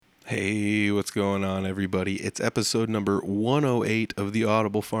Hey, what's going on, everybody? It's episode number 108 of the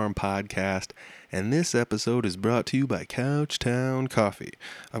Audible Farm podcast, and this episode is brought to you by Couchtown Coffee.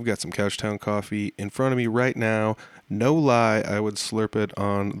 I've got some Couchtown Coffee in front of me right now. No lie, I would slurp it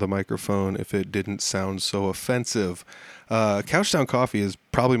on the microphone if it didn't sound so offensive. Couchtown Coffee is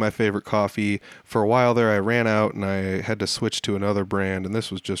probably my favorite coffee. For a while there, I ran out and I had to switch to another brand, and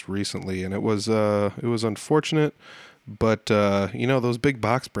this was just recently, and it was unfortunate. But, those big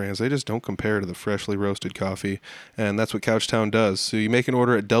box brands, they just don't compare to the freshly roasted coffee. And that's what Couchtown does. So you make an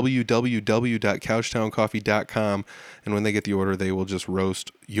order at www.couchtowncoffee.com. And when they get the order, they will just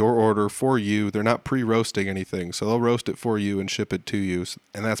roast your order for you. They're not pre-roasting anything. So they'll roast it for you and ship it to you.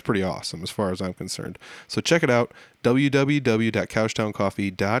 And that's pretty awesome as far as I'm concerned. So check it out,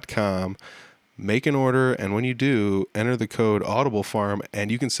 www.couchtowncoffee.com. Make an order, and when you do, enter the code AudibleFarm,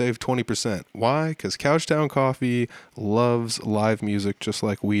 and you can save 20%. Why? Because Couchtown Coffee loves live music just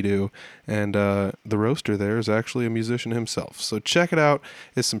like we do, and the roaster there is actually a musician himself. So check it out.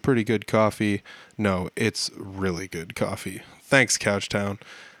 It's some pretty good coffee. No, it's really good coffee. Thanks, Couchtown.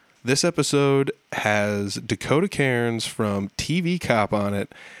 This episode has Dakota Cairns from TV Cop on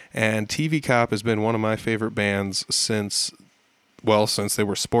it, and TV Cop has been one of my favorite bands since they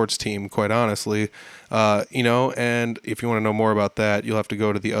were sports team, quite honestly, and if you want to know more about that, you'll have to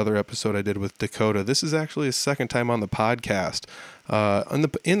go to the other episode I did with Dakota. This is actually his second time on the podcast. In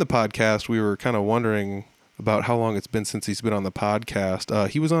the podcast, we were kind of wondering about how long it's been since he's been on the podcast.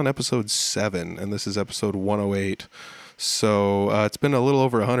 He was on episode 7, and this is episode 108. So it's been a little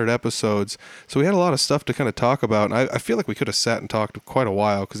over 100 episodes. So we had a lot of stuff to kind of talk about. And I feel like we could have sat and talked quite a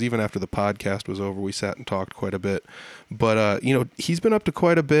while, because even after the podcast was over, we sat and talked quite a bit. But, he's been up to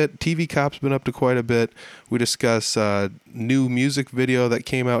quite a bit. TV Cop's been up to quite a bit. We discuss new music video that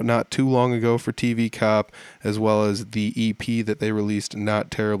came out not too long ago for TV Cop, as well as the EP that they released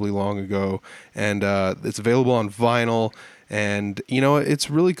not terribly long ago. And it's available on vinyl. And, it's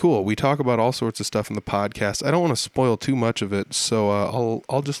really cool. We talk about all sorts of stuff in the podcast. I don't want to spoil too much of it, so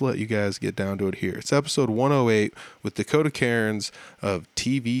I'll just let you guys get down to it here. It's episode 108 with Dakota Cairns of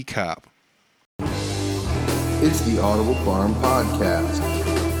TV Cop. It's the Audible Farm Podcast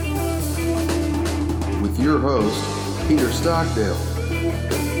with your host, Peter Stockdale.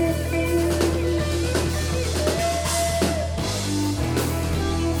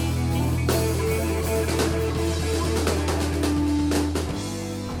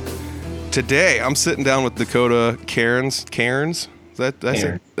 Today, I'm sitting down with Dakota Cairns. Cairns? I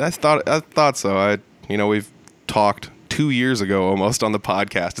thought so. We've talked 2 years ago almost on the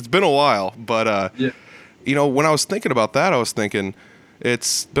podcast. It's been a while, but when I was thinking about that, I was thinking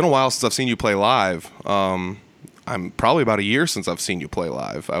it's been a while since I've seen you play live. I'm probably about a year since I've seen you play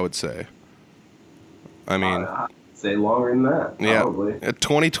live, I would say. I mean, I'd say longer than that, probably. Yeah,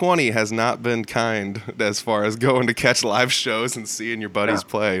 2020 has not been kind as far as going to catch live shows and seeing your buddies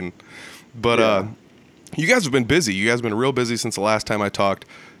play. But you guys have been busy. You guys have been real busy since the last time I talked.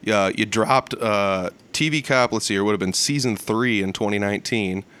 You dropped TV Cop, let's see, it would have been season 3 in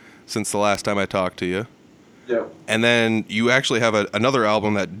 2019 since the last time I talked to you. Yep. And then you actually have another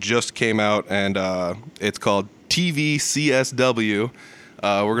album that just came out, and it's called TVCSW.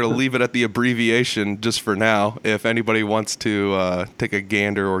 We're going to leave it at the abbreviation just for now. If anybody wants to take a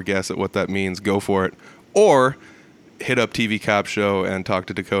gander or guess at what that means, go for it. Or hit up TV Cop Show and talk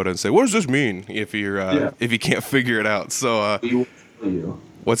to Dakota and say, what does this mean, if you can't figure it out. So we will tell you.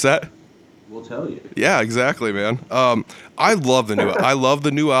 What's that? We'll tell you. Yeah, exactly, man. I love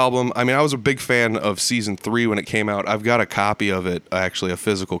the new album. I mean, I was a big fan of season 3 when it came out. I've got a copy of it, actually a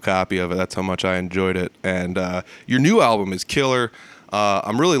physical copy of it. That's how much I enjoyed it. And your new album is killer.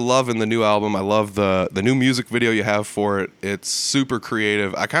 I'm really loving the new album. I love the new music video you have for it. It's super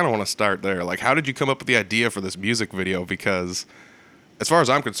creative. I kind of want to start there. Like, how did you come up with the idea for this music video? Because as far as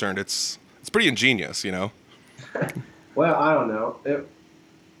I'm concerned, it's pretty ingenious, Well, I don't know.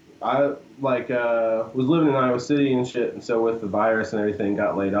 I was living in Iowa City and shit, and so with the virus and everything,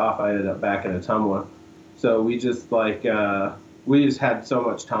 got laid off. I ended up back in Ottumwa. So we just had so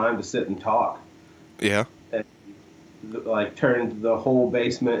much time to sit and talk. Yeah. Turned the whole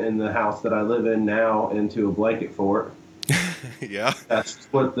basement in the house that I live in now into a blanket fort. Yeah. That's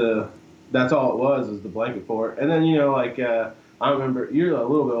all it was the blanket fort. And then, I remember, you're a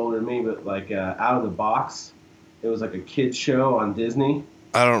little bit older than me, but Out of the Box, it was like a kid's show on Disney.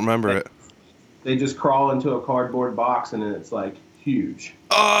 I don't remember it. They just crawl into a cardboard box and then it's huge.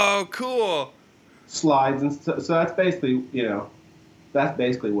 Oh, cool. Slides and so that's basically,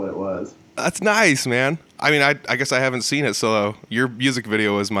 what it was. That's nice, man. I mean, I guess I haven't seen it, so your music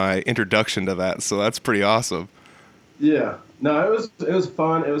video was my introduction to that, so that's pretty awesome. Yeah. No, it was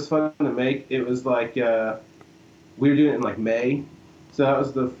fun. It was fun to make. It was like we were doing it in like May, so that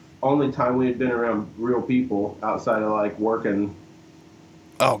was the only time we had been around real people outside of like working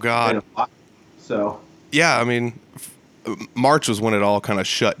Oh in God. a lot. So Yeah, I mean, March was when it all kind of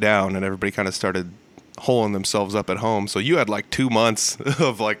shut down and everybody kind of started holing themselves up at home. So you had like 2 months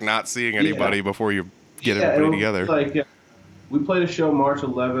of like not seeing yeah, anybody before you get yeah. everybody It was together. like we played a show March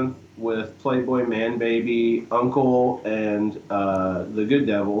 11th with Playboy Man Baby, Uncle, and the Good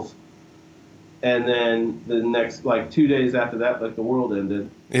Devils. And then the next, like 2 days after that, like the world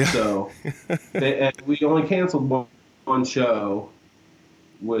ended. Yeah. So and we only canceled one show,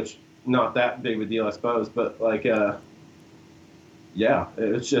 which not that big of a deal, I suppose. But like, yeah,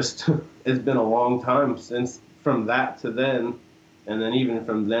 it's just it's been a long time since from that to then, and then even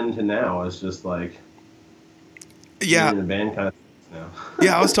from then to now, it's just like being Yeah. in a band kind of now.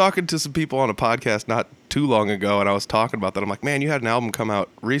 Yeah, I was talking to some people on a podcast not too long ago, and I was talking about that. I'm like, man, you had an album come out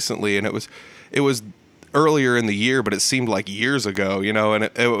recently, and it was earlier in the year, but it seemed like years ago, and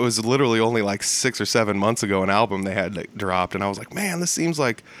it was literally only like 6 or 7 months ago an album they had like, dropped, and I was like, man, this seems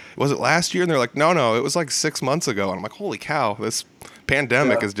like, was it last year? And they're like, no, it was like 6 months ago, and I'm like, holy cow, this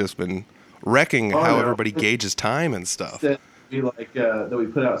pandemic Yeah. has just been wrecking Oh how no. everybody gauges time and stuff. That we like that we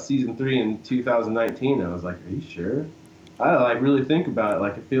put out season 3 in 2019. I was like, are you sure? I like really think about it.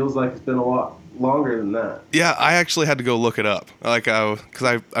 Like it feels like it's been a lot longer than that. Yeah, I actually had to go look it up. Like, because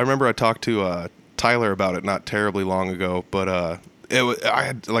I remember I talked to Tyler about it not terribly long ago, but I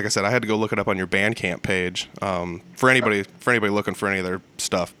had, like I said, I had to go look it up on your Bandcamp page. For anybody looking for any of their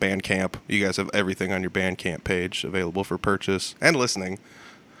stuff, Bandcamp, you guys have everything on your Bandcamp page available for purchase and listening.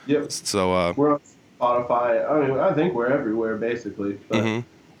 Yep. So, We're on Spotify. I mean, I think we're everywhere basically. But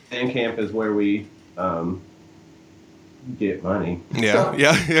Bandcamp is where we get money. yeah,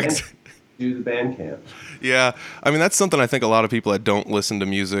 yeah, And do the Bandcamp. yeah. I mean, that's something I think a lot of people that don't listen to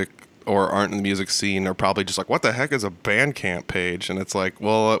music or aren't in the music scene are probably just like, what the heck is a Bandcamp page? And it's like,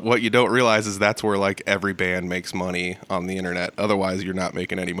 well, what you don't realize is that's where like every band makes money on the internet. Otherwise, you're not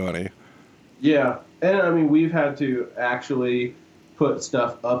making any money. Yeah, and I mean we've had to actually put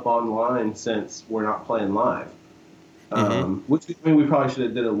stuff up online since we're not playing live. Which I mean we probably should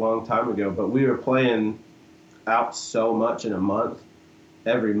have did a long time ago, but we were playing out so much in a month,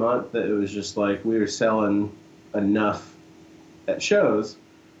 every month, that it was just like we were selling enough at shows.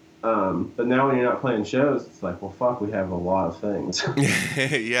 But now when you're not playing shows, it's like, well, fuck, we have a lot of things.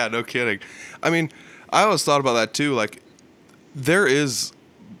 Yeah, no kidding. I mean, I always thought about that too. Like, there is,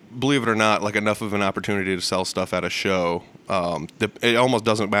 believe it or not, like enough of an opportunity to sell stuff at a show. It almost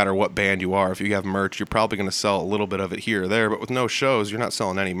doesn't matter what band you are. If you have merch, you're probably going to sell a little bit of it here or there. But with no shows, you're not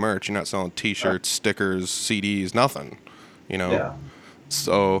selling any merch. You're not selling T-shirts, stickers, CDs, nothing. Yeah.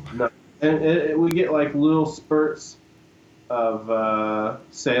 So. No. And we get like little spurts of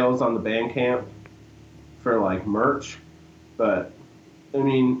sales on the Bandcamp for like merch, but I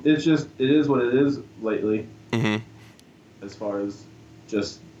mean it is what it is lately. As far as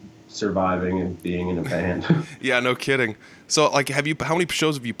just surviving and being in a band. Yeah, no kidding. So like, how many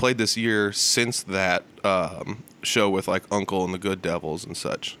shows have you played this year since that show with like Uncle and the Good Devils and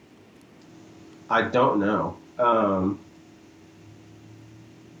such? I don't know.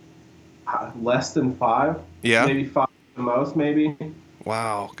 Less than 5. Yeah, maybe 5 the most, maybe.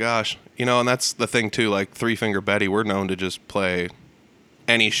 wow, gosh. And that's the thing too, like Three Finger Betty, we're known to just play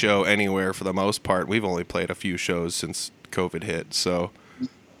any show anywhere for the most part. We've only played a few shows since COVID hit, so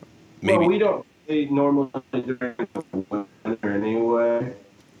maybe. Well, we don't play normally during the winter anyway.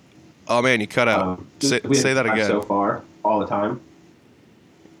 Oh man, you cut out. Say that again. So far, all the time.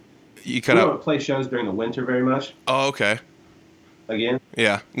 You cut we out. don't play shows during the winter very much. Oh, okay. Again?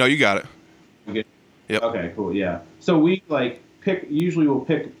 Yeah. No, you got it. Okay. Yep. Okay, cool, yeah. So we like usually we'll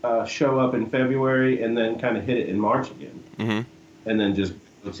pick a show up in February and then kind of hit it in March again. And then just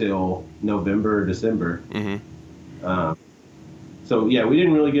go till November or December. So yeah, we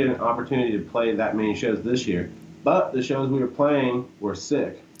didn't really get an opportunity to play that many shows this year, but the shows we were playing were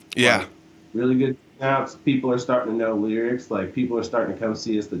sick. Yeah. Like, really good snaps. People are starting to know lyrics. Like people are starting to come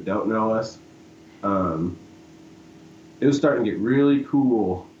see us that don't know us. It was starting to get really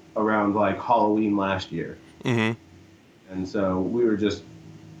cool around like Halloween last year. And so we were just,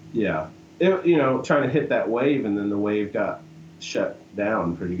 yeah, trying to hit that wave, and then the wave got shut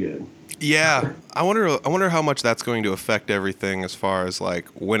down pretty good. Yeah, I wonder how much that's going to affect everything as far as like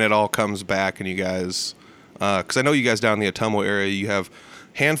when it all comes back and you guys, because I know you guys down in the Ottumwa area, you have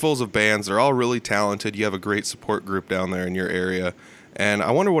handfuls of bands. They're all really talented. You have a great support group down there in your area, and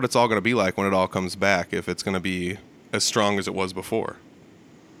I wonder what it's all going to be like when it all comes back. If it's going to be as strong as it was before.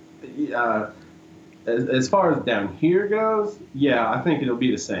 As far as down here goes, yeah, I think it'll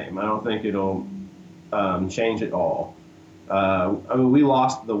be the same. I don't think it'll change at all. I mean, we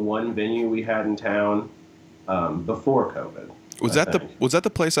lost the one venue we had in town before COVID. Was that the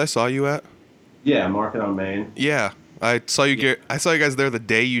place I saw you at? Yeah, Market on Main. Yeah, I saw you. I saw you guys there the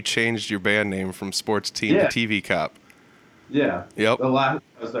day you changed your band name from Sports Team to TV Cop. Yeah. Yep. The last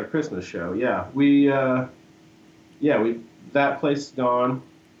was our Christmas show. Yeah, we that place is gone.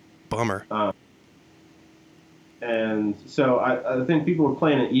 Bummer. And so I think people were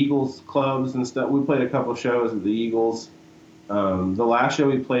playing at Eagles clubs and stuff. We played a couple shows at the Eagles. The last show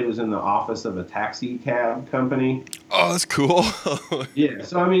we played was in the office of a taxi cab company. Oh, that's cool. Yeah.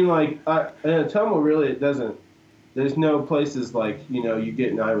 So I mean, like, in Ottumwa, really, it doesn't. There's no places like, you know, you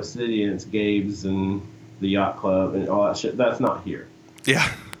get in Iowa City and it's Gabe's and the Yacht Club and all that shit. That's not here.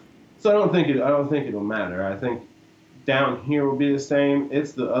 Yeah. So I don't think it'll matter. I think down here will be the same.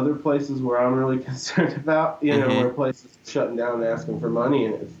 It's the other places where I'm really concerned about, you know, where places are shutting down and asking for money,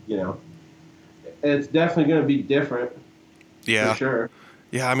 and it's, you know, it's definitely going to be different. Yeah. For sure.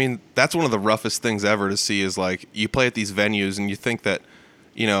 Yeah, I mean, that's one of the roughest things ever to see is, like, you play at these venues and you think that,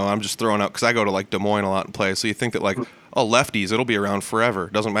 you know, I'm just throwing out, because I go to, like, Des Moines a lot and play, so you think that, like, oh, Lefties, it'll be around forever.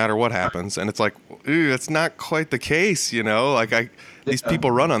 Doesn't matter what happens. And it's like, ooh, that's not quite the case, you know? Like, these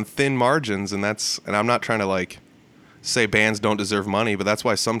people run on thin margins, and I'm not trying to, like, say bands don't deserve money, but that's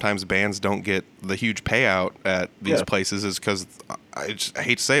why sometimes bands don't get the huge payout at these places, is because I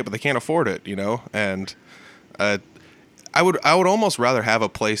hate to say it, but they can't afford it, you know? And I would almost rather have a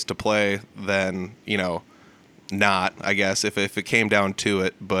place to play than, you know, not, I guess, if it came down to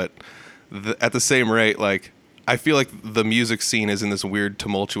it. But at the same rate, like, I feel like the music scene is in this weird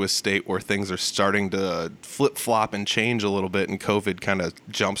tumultuous state where things are starting to flip-flop and change a little bit, and COVID kind of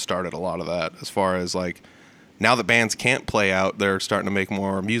jump-started a lot of that, as far as, like, now that bands can't play out, they're starting to make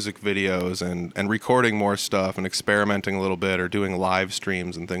more music videos and recording more stuff and experimenting a little bit, or doing live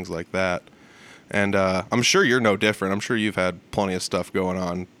streams and things like that. And I'm sure you're no different. I'm sure you've had plenty of stuff going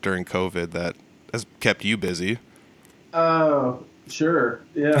on during COVID that has kept you busy. Sure.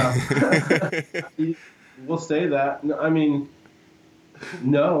 Yeah. We'll say that. I mean,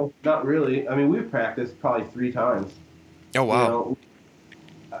 no, not really. I mean, we've practiced probably 3 times. Oh, wow. You know,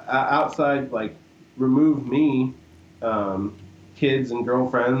 outside, like, remove me, kids and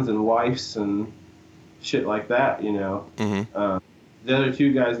girlfriends and wives and shit like that, you know. Mm-hmm. The other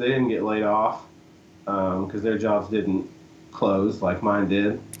 2 guys, they didn't get laid off because their jobs didn't close like mine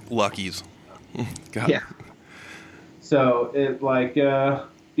did. Luckies. God. Yeah. So it, like, you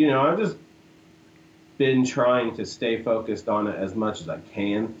know, I've just been trying to stay focused on it as much as I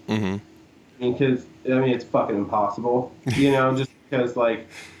can. Mm-hmm. Because, I mean, it's fucking impossible, you know, just because, like,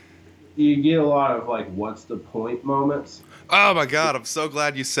 you get a lot of, like, what's the point moments. Oh, my God. I'm so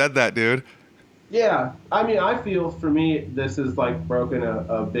glad you said that, dude. Yeah. I mean, I feel, for me, this is, like, broken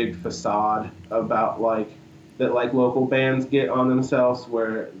a big facade about, like, that, like, local bands get on themselves,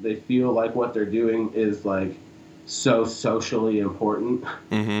 where they feel like what they're doing is, like, so socially important.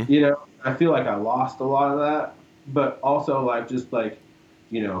 Mm-hmm. You know, I feel like I lost a lot of that, but also, like, just, like,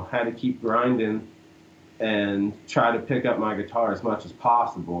 you know, had to keep grinding and try to pick up my guitar as much as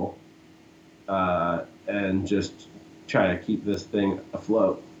possible, and just try to keep this thing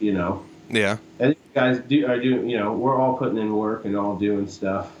afloat, you know. Yeah. And you guys are doing, you know, we're all putting in work and all doing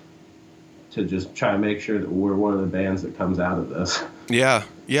stuff to just try to make sure that we're one of the bands that comes out of this. Yeah.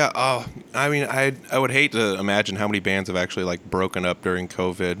 Yeah. Oh, I mean, I would hate to imagine how many bands have actually, like, broken up during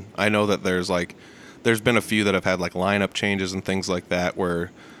COVID. I know that there's been a few that have had, like, lineup changes and things like that,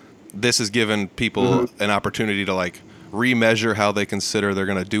 where this has given people an opportunity to, like, remeasure how they consider they're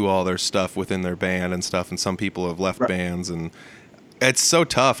going to do all their stuff within their band and stuff. And some people have left bands, and it's so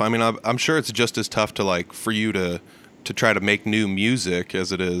tough. I mean, I'm sure it's just as tough to, like, for you to try to make new music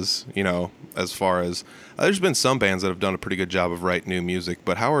as it is, you know, as far as there's been some bands that have done a pretty good job of writing new music,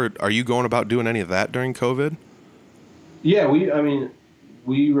 but how are you going about doing any of that during COVID? Yeah, we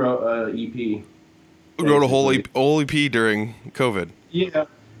wrote an EP. We wrote a whole EP during COVID. Yeah.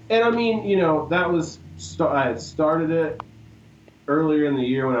 And I mean, you know, that was, I had started it earlier in the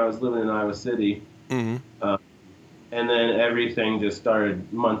year when I was living in Iowa City. Mm-hmm. And then everything just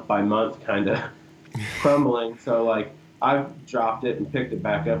started month by month kind of crumbling. So, like, I've dropped it and picked it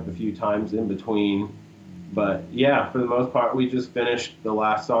back up a few times in between. But, yeah, for the most part, we just finished the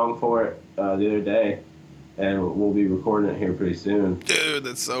last song for it the other day. And we'll be recording it here pretty soon. Dude,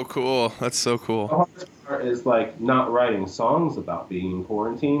 that's so cool. That's so cool. The hardest part is, like, not writing songs about being in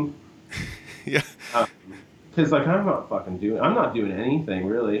quarantine. Yeah. Because, like, I'm not doing anything,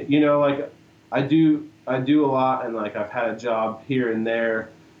 really. You know, like, I do a lot, and, like, I've had a job here and there,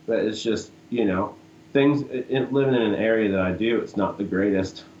 but it's just, you know, living in an area that I do, it's not the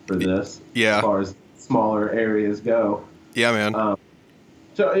greatest for this as Yeah. far as smaller areas go. Yeah, man.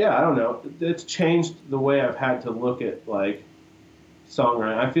 So yeah, I don't know. It's changed the way I've had to look at like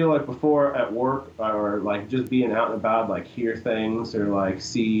songwriting. I feel like before at work or like just being out and about, like hear things or like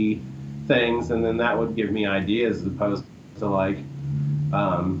see things, and then that would give me ideas as opposed to like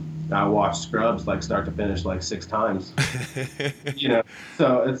I watch Scrubs like start to finish like 6 times, you know.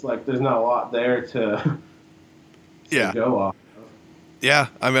 So it's like there's not a lot there to Yeah. go off. Yeah.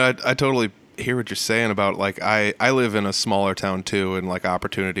 I mean, I totally hear what you're saying about like I live in a smaller town too, and like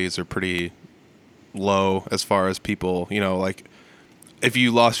opportunities are pretty low as far as people, you know, like if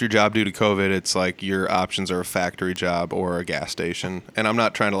you lost your job due to COVID, it's like your options are a factory job or a gas station. And I'm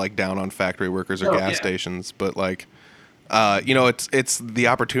not trying to like down on factory workers or Oh, gas yeah. stations, but like, you know, it's the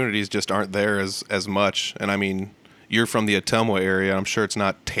opportunities just aren't there as much. And I mean, you're from the Ottumwa area. I'm sure it's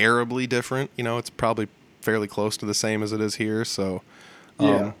not terribly different. You know, it's probably fairly close to the same as it is here. So,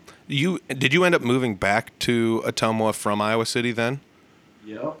 Yeah. did you end up moving back to Ottumwa from Iowa City then?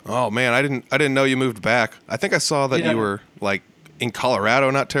 Yep. Oh man, I didn't know you moved back. I think I saw that Yeah. you were like in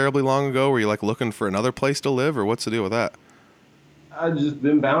Colorado not terribly long ago. Were you like looking for another place to live, or what's the deal with that? I've just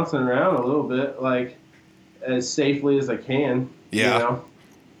been bouncing around a little bit, like as safely as I can. Yeah. You know?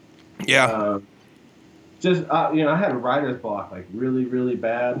 Yeah. Just you know, I had a writer's block like really, really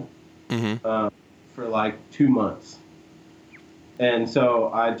bad Mm-hmm. for like 2 months, and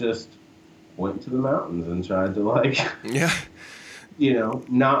so I just went to the mountains and tried to like, Yeah. you know,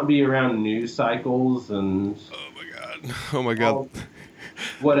 not be around news cycles and Oh my god. Oh my god.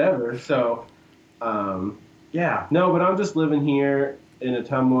 whatever. So, yeah, no, but I'm just living here in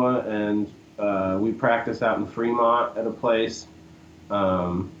Ottumwa, and we practice out in Fremont at a place.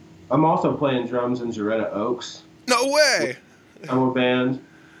 I'm also playing drums in Jaretta Oaks. No way. I'm a band.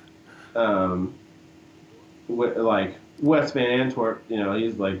 Like Wes Van Antwerp, you know,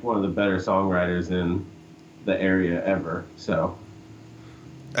 he's like one of the better songwriters in the area ever. So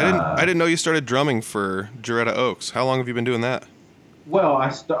I didn't know you started drumming for Jaretta Oaks. How long have you been doing that?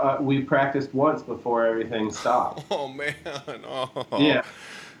 well, we practiced once before everything stopped. Oh man. Oh. Yeah.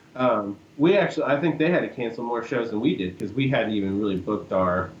 We actually, I think they had to cancel more shows than we did because we hadn't even really booked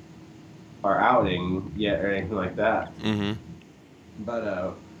our outing yet or anything like that. Mm-hmm.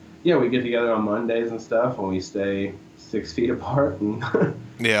 But yeah, we get together on Mondays and stuff, and we stay 6 feet apart and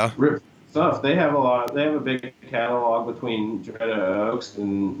Yeah. rip stuff. They have a big catalog between Jaretta Oaks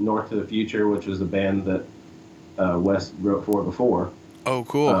and North to the Future, which was a band that Wes wrote for before. Oh,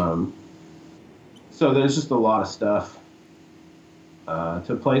 cool. So there's just a lot of stuff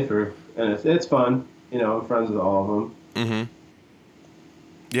to play through, and it's fun. You know, I'm friends with all of them. Mm-hmm.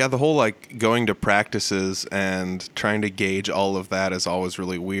 Yeah, the whole like going to practices and trying to gauge all of that is always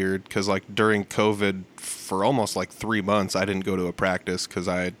really weird because like during COVID for almost like 3 months I didn't go to a practice because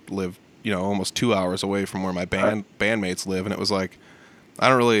I lived, you know, almost 2 hours away from where my bandmates live, and it was like I'm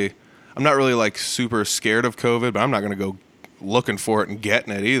not really like super scared of COVID, but I'm not gonna go looking for it and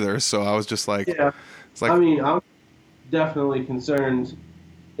getting it either. So I was just like, Yeah, it's like I mean, I'm definitely concerned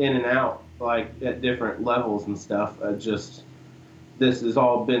in and out, like at different levels and stuff. This has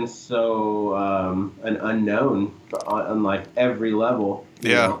all been so an unknown on like every level.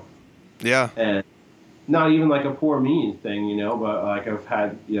 You Yeah. know? yeah, And not even like a poor me thing, you know, but like I've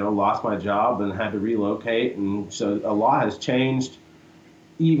had, you know, lost my job and had to relocate, and so a lot has changed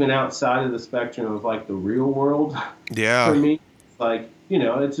even outside of the spectrum of like the real world. yeah. For me, like, you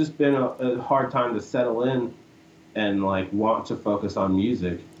know, it's just been a hard time to settle in and like want to focus on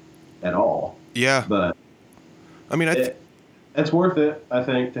music at all. Yeah. But I mean, it's worth it, I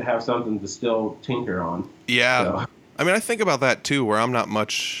think, to have something to still tinker on. yeah. So. I mean, I think about that too, where I'm not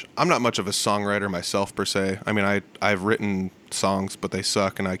much of a songwriter myself per se. I mean, I've written songs, but they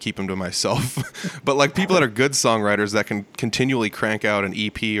suck, and I keep them to myself. But like people that are good songwriters that can continually crank out an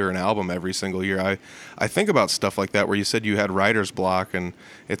EP or an album every single year, I think about stuff like that. Where you said you had writer's block, and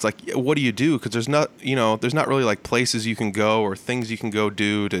it's like, what do you do? Because there's not really like places you can go or things you can go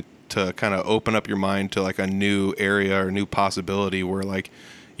do to kind of open up your mind to like a new area or new possibility. Where like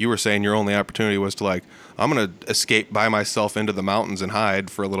you were saying, your only opportunity was to like, I'm going to escape by myself into the mountains and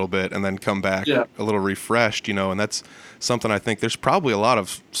hide for a little bit and then come back a little refreshed, you know, and that's something I think there's probably a lot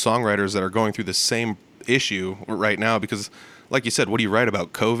of songwriters that are going through the same issue right now because, like you said, what do you write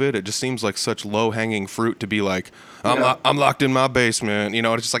about? COVID? It just seems like such low-hanging fruit to be like, I'm locked in my basement, you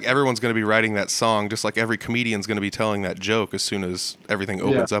know, it's just like everyone's going to be writing that song, just like every comedian's going to be telling that joke as soon as everything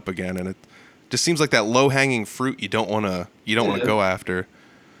opens up again, and it just seems like that low-hanging fruit you don't want to go after.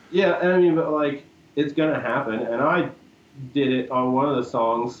 Yeah, I mean, but like, it's gonna happen, and I did it on one of the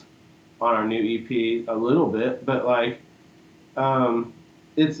songs on our new EP a little bit, but like,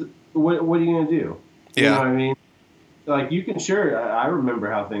 it's what are you gonna do? You know what I mean? Like you can I remember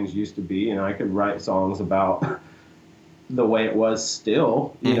how things used to be, and I could write songs about the way it was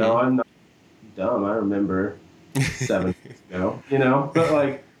still. You know, I'm not dumb. I remember 7 years ago. You know, but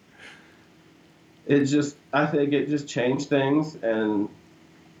like, I think it just changed things, and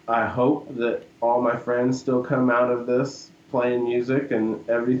I hope that all my friends still come out of this playing music and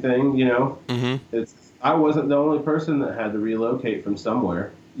everything, you know. I wasn't the only person that had to relocate from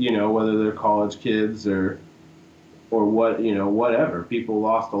somewhere, you know, whether they're college kids or what, you know, whatever. People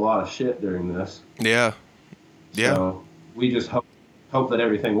lost a lot of shit during this. Yeah. So we just hope that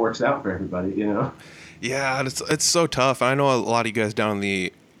everything works out for everybody, you know. Yeah, it's so tough. I know a lot of you guys down in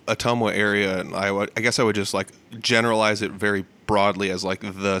the Ottumwa area, and I guess I would just like generalize it very broadly as like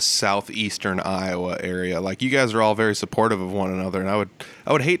the southeastern Iowa area. Like you guys are all very supportive of one another, and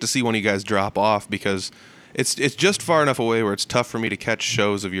I would hate to see one of you guys drop off because it's just far enough away where it's tough for me to catch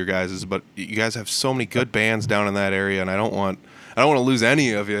shows of your guys's. But you guys have so many good bands down in that area, and I don't want to lose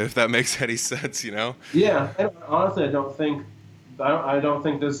any of you, if that makes any sense, you know? Yeah, and honestly, I don't think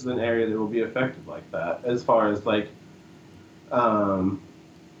this is an area that will be affected like that. As far as like,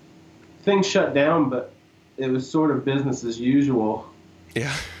 things shut down, but it was sort of business as usual.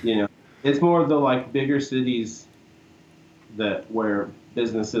 Yeah. You know, it's more of the like bigger cities where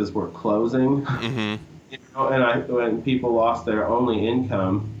businesses were closing. You know, and when people lost their only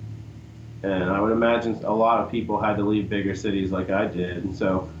income, and I would imagine a lot of people had to leave bigger cities like I did, and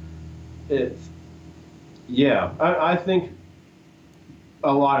so I think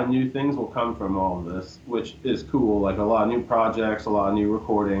a lot of new things will come from all of this, which is cool. Like a lot of new projects, a lot of new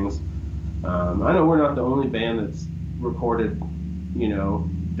recordings. I know we're not the only band that's recorded, you know,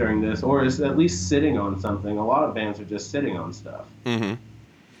 during this, or is at least sitting on something. A lot of bands are just sitting on stuff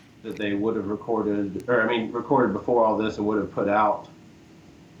that they would have recorded before all this and would have put out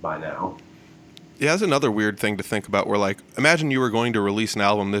by now. Yeah, that's another weird thing to think about. Where like, imagine you were going to release an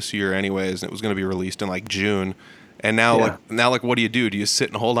album this year anyways, and it was going to be released in like June. And now, what do you do? Do you sit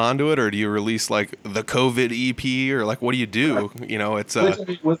and hold on to it, or do you release like the COVID EP, or like what do you do? You know, it's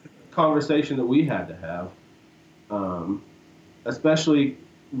which was a conversation that we had to have, especially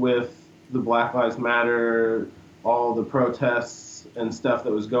with the Black Lives Matter, all the protests and stuff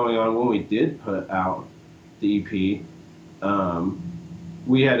that was going on when we did put out the EP.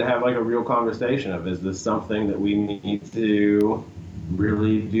 We had to have like a real conversation of, is this something that we need to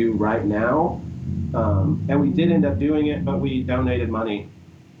really do right now? And we did end up doing it, but we donated money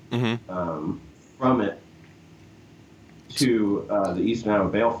from it to the Eastern Iowa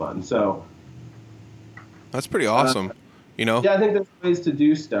Bail Fund. So that's pretty awesome. You know? Yeah, I think there's ways to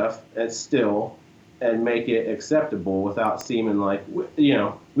do stuff and make it acceptable without seeming like, you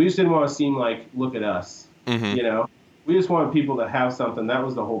know, we just didn't want to seem like, look at us, you know? We just wanted people to have something. That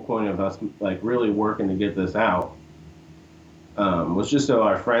was the whole point of us, like, really working to get this out. Was just so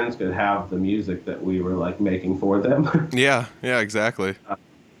our friends could have the music that we were like making for them. Yeah, exactly.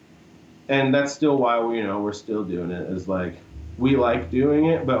 And that's still why we're still doing it. Is like we like doing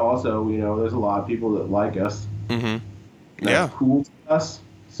it, but also there's a lot of people that like us. That's cool to us.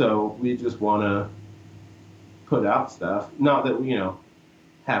 So we just want to put out stuff. Not that we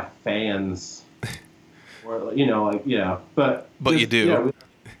have fans or but you do.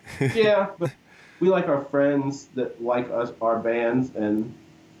 But we like our friends that like us, our bands, and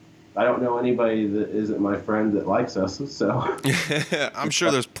I don't know anybody that isn't my friend that likes us. So I'm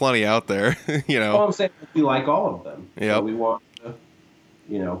sure there's plenty out there. Well, I'm saying we like all of them. Yeah. So we want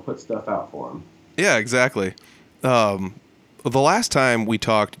to, put stuff out for them. Yeah, exactly. The last time we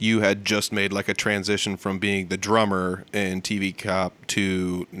talked, you had just made like a transition from being the drummer in TV Cop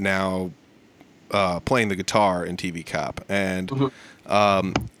to now playing the guitar in TV Cop. And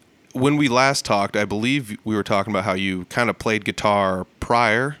when we last talked, I believe we were talking about how you kind of played guitar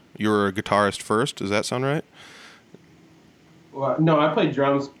prior. You were a guitarist first. Does that sound right? Well, no, I played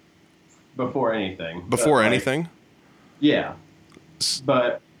drums before anything. Before anything? Yeah.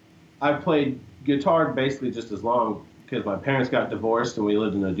 But I played guitar basically just as long because my parents got divorced and we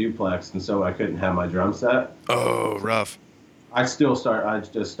lived in a duplex, and so I couldn't have my drum set. Oh, rough. I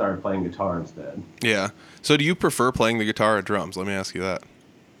just started playing guitar instead. Yeah. So do you prefer playing the guitar or drums? Let me ask you that.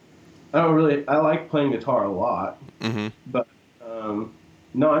 I like playing guitar a lot. But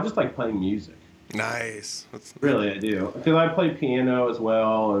no, I just like playing music. Nice. Really, I do. Because I play piano as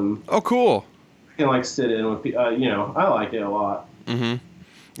well. And oh, cool. I can like sit in with, I like it a lot.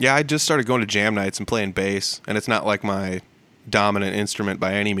 Yeah, I just started going to jam nights and playing bass, and it's not like my dominant instrument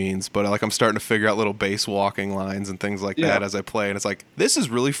by any means, but like I'm starting to figure out little bass walking lines and things like that as I play, and it's like, this is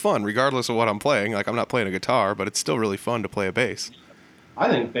really fun regardless of what I'm playing. Like I'm not playing a guitar, but it's still really fun to play a bass. I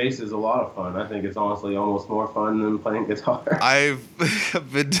think bass is a lot of fun. I think it's honestly almost more fun than playing guitar. I've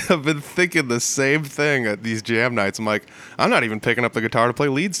been thinking the same thing at these jam nights. I'm like, I'm not even picking up the guitar to play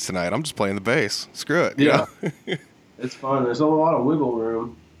leads tonight. I'm just playing the bass. Screw it. Yeah. It's fun. There's a lot of wiggle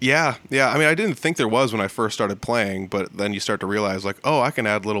room. Yeah. I mean, I didn't think there was when I first started playing, but then you start to realize, like, oh, I can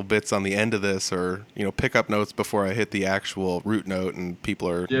add little bits on the end of this, or pick up notes before I hit the actual root note, and people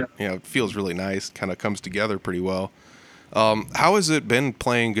are, it feels really nice. Kind of comes together pretty well. How has it been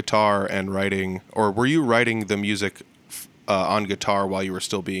playing guitar and writing, or were you writing the music on guitar while you were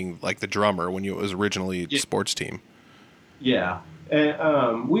still being like the drummer when it was originally sports team? Yeah,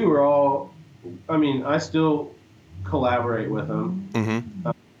 and we were all. I mean, I still collaborate with them.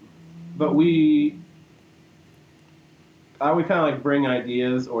 Mm-hmm. But I would kind of like bring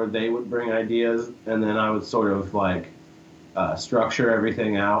ideas, or they would bring ideas, and then I would sort of like structure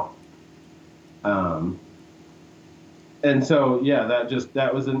everything out. And so,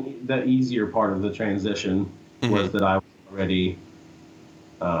 that was the easier part of the transition, mm-hmm. was that I was already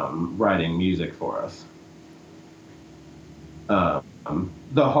writing music for us. The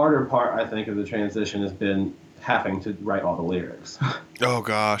harder part, I think, of the transition has been having to write all the lyrics. Oh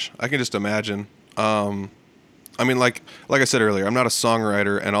gosh, I can just imagine. I mean, like I said earlier, I'm not a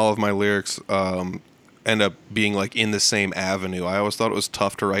songwriter, and all of my lyrics end up being like in the same avenue. I always thought it was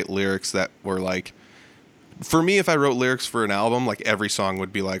tough to write lyrics that were like, for me, if I wrote lyrics for an album, like every song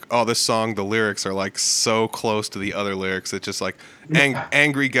would be like, oh, this song, the lyrics are like so close to the other lyrics. It's just like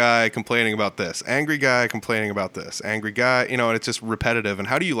angry guy complaining about this, angry guy complaining about this, angry guy, and it's just repetitive. And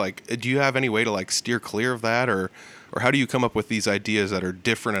how do you do you have any way to like steer clear of that, or how do you come up with these ideas that are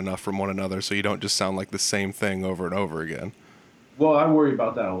different enough from one another so you don't just sound like the same thing over and over again? Well, I worry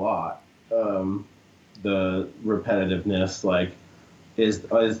about that a lot. The repetitiveness, like, is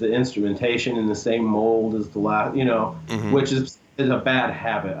the instrumentation in the same mold as the last, mm-hmm. which is a bad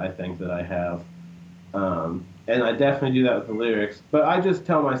habit, I think, that I have. And I definitely do that with the lyrics, but I just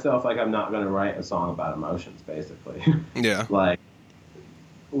tell myself, like, I'm not going to write a song about emotions, basically. Yeah. Like,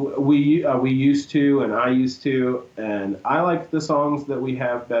 we used to, and I used to, and I like the songs that we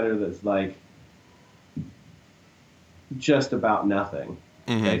have better that's, like, just about nothing,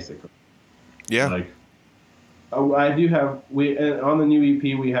 mm-hmm. basically. Yeah. Like, I do have on the new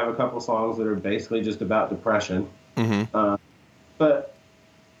EP we have a couple songs that are basically just about depression, mm-hmm. But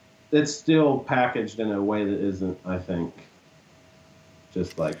it's still packaged in a way that isn't, I think,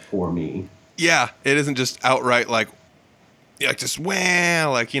 just like for me. Yeah, it isn't just outright like just wah,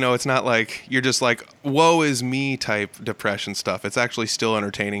 like it's not like you're just like woe is me type depression stuff. It's actually still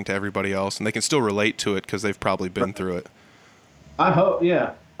entertaining to everybody else, and they can still relate to it because they've probably been through it. I hope,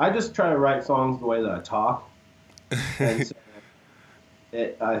 yeah. I just try to write songs the way that I talk. And so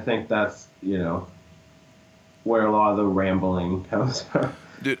I think that's, where a lot of the rambling comes from.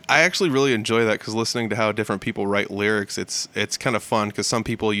 Dude, I actually really enjoy that because listening to how different people write lyrics, it's kind of fun because some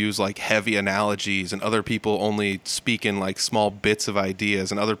people use like heavy analogies and other people only speak in like small bits of ideas,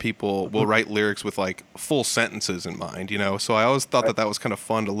 and other people will write lyrics with like full sentences in mind, So I always thought that was kind of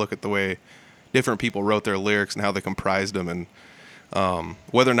fun to look at the way different people wrote their lyrics and how they comprised them, and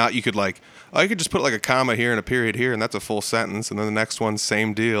whether or not you could like, I could just put like a comma here and a period here, and that's a full sentence, and then the next one,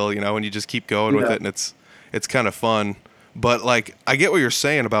 same deal, and you just keep going with it, and it's kind of fun. But like, I get what you're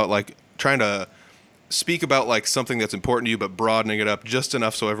saying about like trying to speak about like something that's important to you, but broadening it up just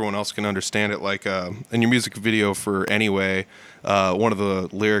enough so everyone else can understand it. Like in your music video for Anyway, one of the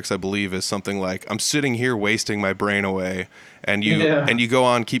lyrics I believe is something like, "I'm sitting here wasting my brain away," and you go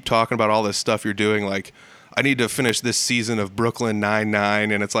on, keep talking about all this stuff you're doing, like, I need to finish this season of Brooklyn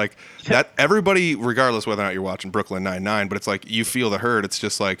Nine-Nine, and it's like that everybody, regardless whether or not you're watching Brooklyn Nine-Nine, but it's like you feel the hurt. It's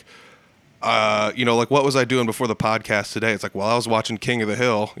just like, like, what was I doing before the podcast today? It's like, well, I was watching King of the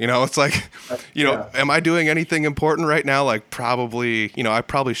Hill. It's like, am I doing anything important right now? Like, probably, I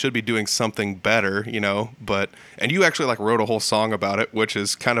probably should be doing something better, but, and you actually like wrote a whole song about it, which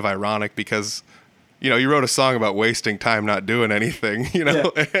is kind of ironic because, you wrote a song about wasting time not doing anything, Yeah.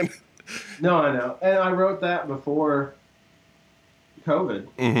 and no, I know. And I wrote that before COVID.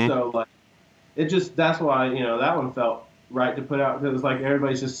 Mm-hmm. So, like, that's why, that one felt right to put out, because, like,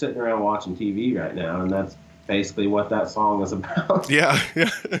 everybody's just sitting around watching TV right now, and that's basically what that song is about. Yeah.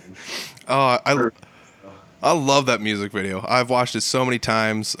 I love that music video. I've watched it so many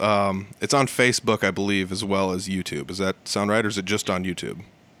times. It's on Facebook, I believe, as well as YouTube. Does that sound right, or is it just on YouTube?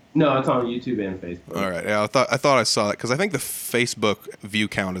 No, it's on YouTube and Facebook. All right. Yeah, I thought I saw that because I think the Facebook view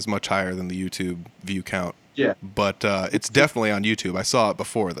count is much higher than the YouTube view count Yeah. But it's definitely on YouTube. I saw it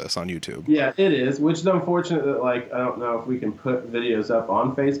before this on YouTube. Yeah, it is, which is unfortunate that, like, I don't know if we can put videos up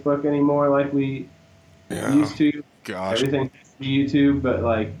on Facebook anymore like we used to. Gosh. Everything has to be YouTube, but,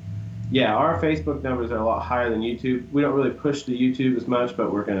 like, yeah, our Facebook numbers are a lot higher than YouTube. We don't really push to YouTube as much,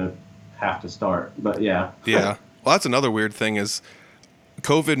 but we're going to have to start. But, yeah. Yeah. Well, that's another weird thing is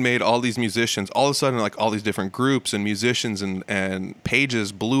COVID made all these musicians, all of a sudden, like all these different groups and musicians and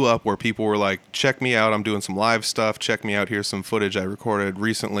pages blew up where people were like, check me out, I'm doing some live stuff, check me out, here's some footage I recorded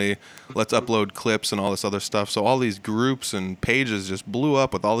recently, let's upload clips and all this other stuff. So all these groups and pages just blew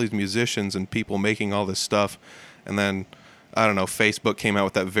up with all these musicians and people making all this stuff. And then, I don't know, Facebook came out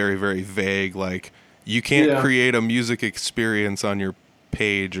with that very, very vague, like, you can't create a music experience on your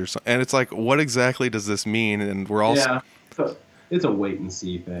page or something. And it's like, what exactly does this mean? And we're all... Yeah. It's a wait and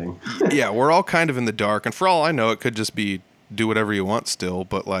see thing. Yeah, we're all kind of in the dark, and for all I know, it could just be do whatever you want still.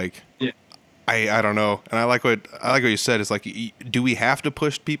 But like, yeah. I don't know. And I like what you said. It's like, do we have to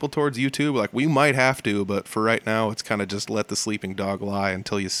push people towards YouTube? Like, we might have to, but for right now, it's kind of just let the sleeping dog lie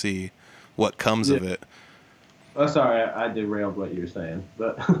until you see what comes of it. Oh, sorry, I derailed what you were saying,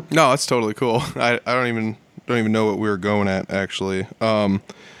 but no, it's totally cool. I don't even know what we were going at actually.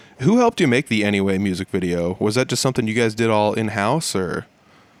 Who helped you make the Anyway music video? Was that just something you guys did all in-house, or?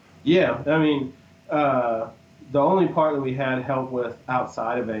 Yeah, I mean, the only part that we had help with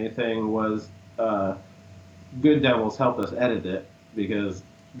outside of anything was Good Devils helped us edit it because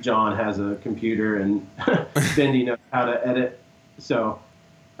John has a computer and Bendy knows how to edit. So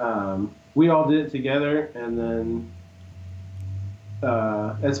we all did it together, and then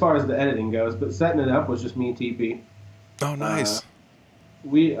as far as the editing goes, but setting it up was just me and TP. Oh, nice.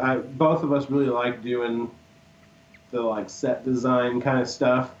 Both of us really like doing the like set design kind of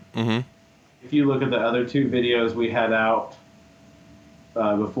stuff. Mm-hmm. If you look at the other two videos we had out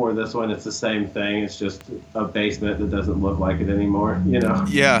before this one, it's the same thing. It's just a basement that doesn't look like it anymore, you know?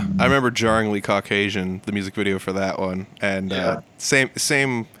 Yeah, I remember Jarringly Caucasian, the music video for that one, and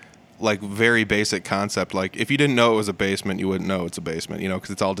same like very basic concept. Like if you didn't know it was a basement, you wouldn't know it's a basement, you know,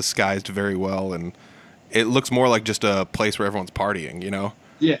 because it's all disguised very well and it looks more like just a place where everyone's partying, you know?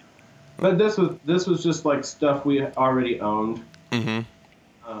 Yeah. But this was just like stuff we already owned.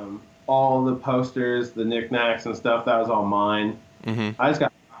 Mm-hmm. All the posters, the knickknacks and stuff, that was all mine. Mm-hmm. I just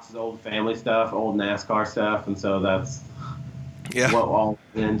got old family stuff, old NASCAR stuff, and so that's what all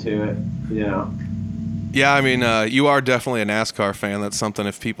went into it, you know? Yeah, I mean, you are definitely a NASCAR fan. That's something,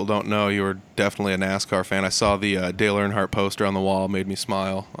 if people don't know, you are definitely a NASCAR fan. I saw the Dale Earnhardt poster on the wall, made me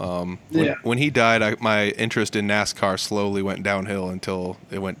smile. When he died, my interest in NASCAR slowly went downhill until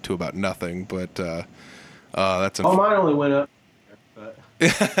it went to about nothing. But that's mine only went up. But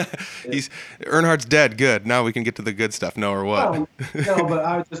Earnhardt's dead. Good. Now we can get to the good stuff. No, or what? No, but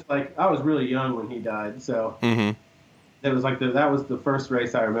I was just like, I was really young when he died, so. Mm-hmm. It was like that was the first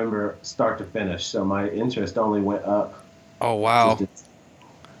race I remember start to finish, so my interest only went up. Oh wow!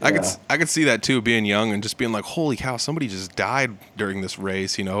 I could see that too, being young and just being like, "Holy cow! Somebody just died during this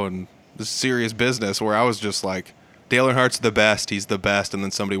race," you know, and this serious business. Where I was just like, "Dale Earnhardt's the best. He's the best." And then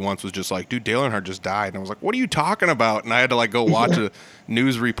somebody once was just like, "Dude, Dale Earnhardt just died," and I was like, "What are you talking about?" And I had to like go watch a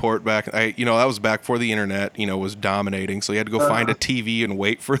news report back. That was back before the internet, was dominating, so you had to go find a TV and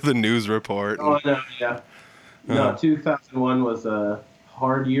wait for the news report. Oh no, yeah. No, 2001 was a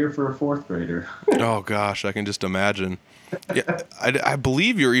hard year for a fourth grader. Oh gosh, I can just imagine. Yeah, I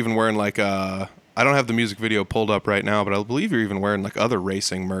believe you're even wearing like I don't have the music video pulled up right now, but I believe you're even wearing like other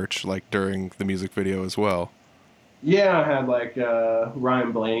racing merch like during the music video as well. Yeah, I had like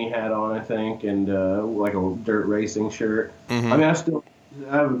Ryan Blaney hat on, I think, and like a dirt racing shirt. Mm-hmm. I mean,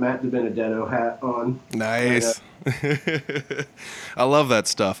 I have a Matt DiBenedetto hat on. Nice. I love that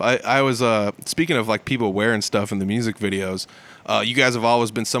stuff. I was speaking of like people wearing stuff in the music videos, you guys have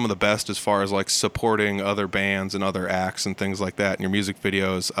always been some of the best as far as like supporting other bands and other acts and things like that in your music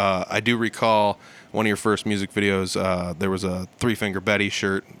videos. I do recall one of your first music videos, there was a Three Finger Betty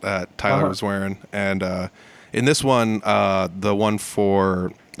shirt that Tyler was wearing, and in this one, the one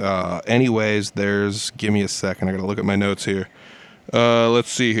for Anyways, give me a second, I gotta look at my notes here.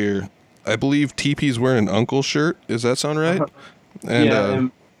 Let's see here. I believe TP's wearing an Uncle shirt. Does that sound right?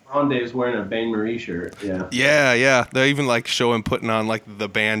 And Ronde's wearing a Bain Marie shirt. Yeah. Yeah. They even like show him putting on like the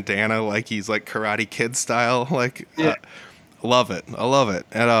bandana, like he's like Karate Kid style. Like, love it. I love it.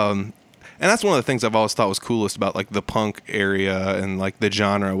 And that's one of the things I've always thought was coolest about like the punk area and like the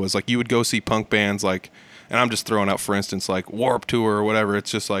genre was like you would go see punk bands like, and I'm just throwing out for instance like Warped Tour or whatever. It's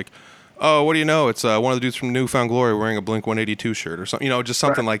just like, oh, what do you know? It's one of the dudes from New Found Glory wearing a Blink-182 shirt or something, just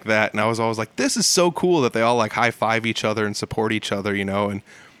something like that. And I was always like, this is so cool that they all like high five each other and support each other, and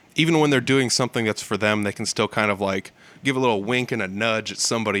even when they're doing something that's for them, they can still kind of like give a little wink and a nudge at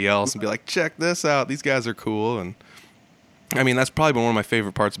somebody else and be like, check this out. These guys are cool. And I mean, that's probably been one of my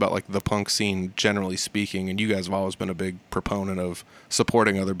favorite parts about like the punk scene, generally speaking. And you guys have always been a big proponent of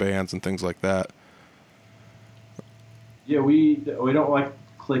supporting other bands and things like that. Yeah, we don't like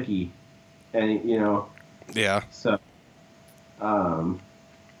clicky, and Yeah. So, I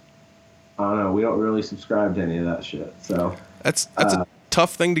don't know. We don't really subscribe to any of that shit. So That's a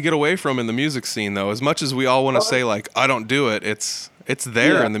tough thing to get away from in the music scene, though. As much as we all want to say like, I don't do it, it's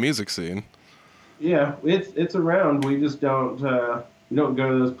there in the music scene. Yeah, it's around. We just don't we don't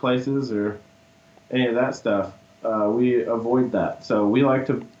go to those places or any of that stuff. We avoid that. So we like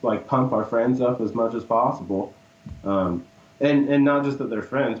to like pump our friends up as much as possible, and not just that they're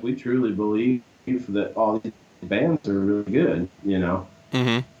friends. We truly believe that all these bands are really good.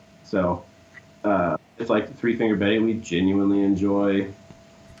 Mm-hmm. So it's like the Three Finger Betty. We genuinely enjoy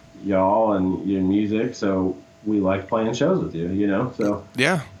y'all and your music, so we like playing shows with you. So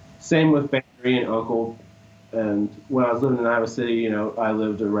Yeah. same with Bang Marie and Uncle. And when I was living in Iowa City, I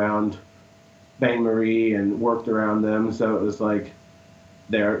lived around Bang Marie and worked around them, so it was like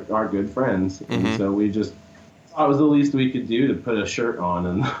they're our good friends. Mm-hmm. And so we just thought it was the least we could do to put a shirt on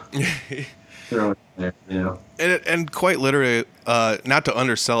and throw it there, And quite literally, not to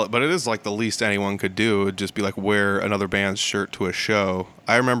undersell it, but it is like the least anyone could do would just be like wear another band's shirt to a show.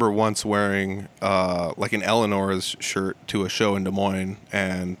 I remember once wearing like an Eleanor's shirt to a show in Des Moines,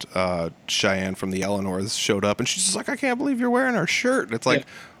 and Cheyenne from the Eleanor's showed up, and she's just like, I can't believe you're wearing our shirt. And it's like,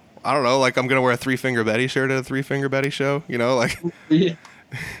 I don't know, like I'm gonna wear a Three Finger Betty shirt at a Three Finger Betty show, like. Yeah.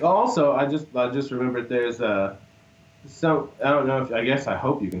 Also, I just remembered there's so I don't know if I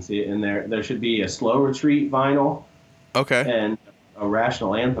hope you can see it in there. There should be a Slow Retreat vinyl. Okay. And a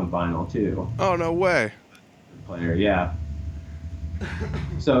Rational Anthem vinyl too. Oh, no way. Player, yeah.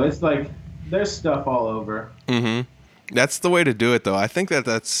 So it's like there's stuff all over. Mm-hmm. That's the way to do it, though. I think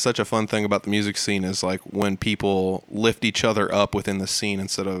that's such a fun thing about the music scene is like when people lift each other up within the scene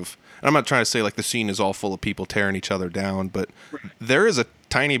instead of. And I'm not trying to say like the scene is all full of people tearing each other down, but there is a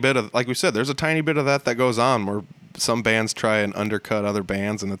tiny bit of, like we said, there's a tiny bit of that goes on where some bands try and undercut other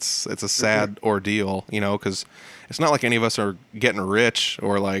bands, and it's a sad ordeal, because it's not like any of us are getting rich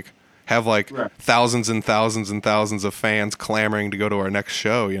or like have like thousands and thousands and thousands of fans clamoring to go to our next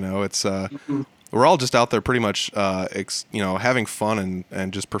show. It's we're all just out there pretty much having fun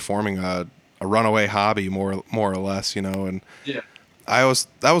and just performing a runaway hobby more or less, and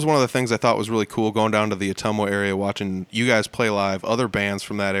that was one of the things I thought was really cool going down to the Ottumwa area, watching you guys play live, other bands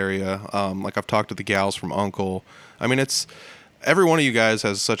from that area. Like I've talked to the gals from Uncle. I mean, it's every one of you guys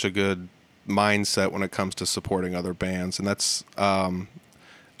has such a good mindset when it comes to supporting other bands, and that's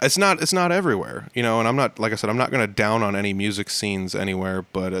it's not everywhere, and I'm not, like I said, I'm not going to down on any music scenes anywhere,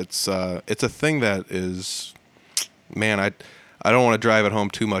 but it's a thing that is, man, I don't want to drive it home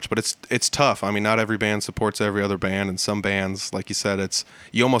too much, but it's tough. I mean, not every band supports every other band, and some bands, like you said,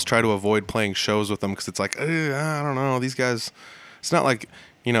 you almost try to avoid playing shows with them because it's like, I don't know, these guys. It's not like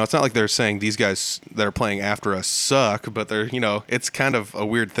they're saying these guys that are playing after us suck, but they're, it's kind of a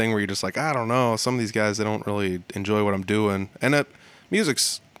weird thing where you're just like, I don't know, some of these guys, they don't really enjoy what I'm doing, and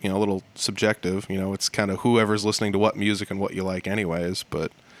music's a little subjective. It's kind of whoever's listening to what music and what you like, anyways,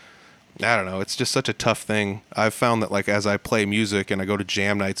 but. I don't know. It's just such a tough thing. I've found that like as I play music and I go to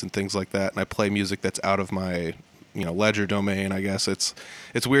jam nights and things like that, and I play music that's out of my ledger domain, I guess it's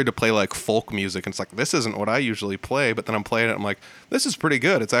weird to play like folk music, and it's like, this isn't what I usually play, but then I'm playing it, I'm like, this is pretty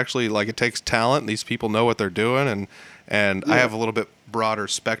good. It's actually like, it takes talent, and these people know what they're doing, and I have a little bit broader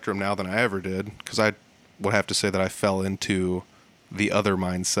spectrum now than I ever did, because I would have to say that I fell into the other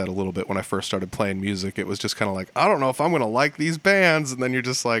mindset a little bit when I first started playing music. It was just kind of like, I don't know if I'm going to like these bands. And then you're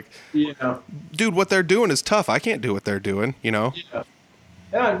just like, dude, what they're doing is tough. I can't do what they're doing, Yeah.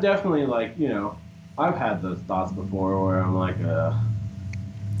 Yeah, definitely, like, I've had those thoughts before where I'm like,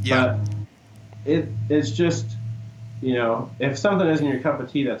 yeah. But it's just, if something isn't your cup of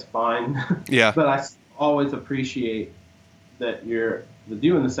tea, that's fine. Yeah. But I always appreciate that you're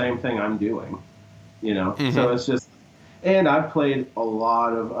doing the same thing I'm doing, Mm-hmm. So it's just, and I've played a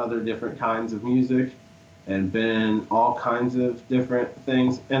lot of other different kinds of music and been in all kinds of different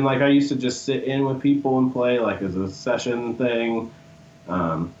things. And like I used to just sit in with people and play like as a session thing.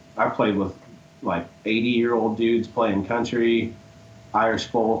 I played with like 80-year-old dudes playing country, Irish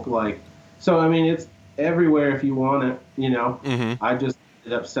folk. So I mean, it's everywhere if you want it, Mm-hmm. I just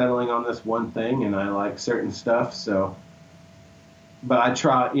ended up settling on this one thing, and I like certain stuff. So, but I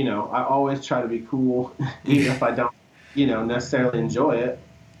try, I always try to be cool, even if I don't necessarily enjoy it.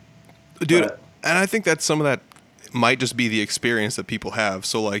 Dude, and I think that's some of that, might just be the experience that people have.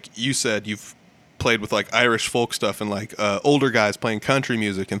 So like you said, you've played with like Irish folk stuff and like older guys playing country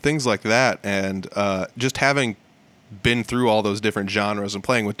music and things like that, and just having been through all those different genres and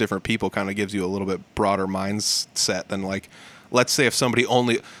playing with different people kind of gives you a little bit broader mindset than like, let's say if somebody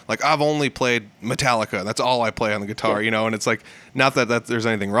only, like I've only played Metallica, that's all I play on the guitar, you know, and it's like, not that there's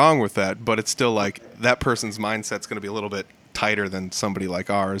anything wrong with that, but it's still like that person's mindset's going to be a little bit tighter than somebody like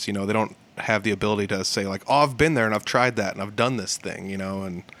ours, you know. They don't have the ability to say like, oh, I've been there and I've tried that and I've done this thing, you know,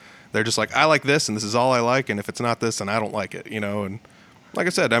 and they're just like, I like this and this is all I like, and if it's not this, then I don't like it, you know. And like I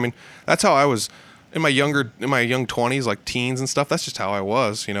said, I mean, that's how I was in my young 20s, like teens and stuff. That's just how I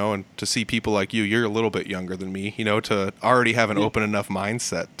was, you know. And to see people like you're a little bit younger than me, you know, to already have an open enough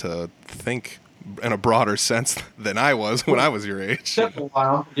mindset to think in a broader sense than I was when I was your age. Took a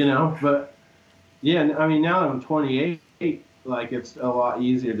while, you know, but yeah, I mean, now that I'm 28, like it's a lot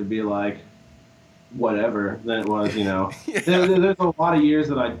easier to be like whatever than it was, you know. Yeah. There's a lot of years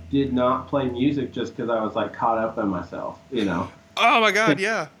that I did not play music just because I was like caught up in myself, you know. Oh my God,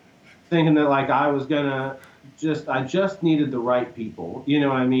 yeah. Thinking that like I was gonna I just needed the right people, you know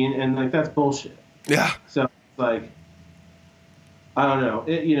what I mean? And like that's bullshit. Yeah. So like, I don't know.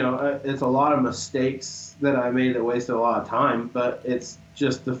 It's a lot of mistakes that I made that wasted a lot of time, but it's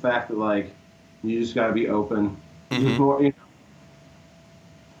just the fact that like you just got to be open. Mm-hmm. More, you know,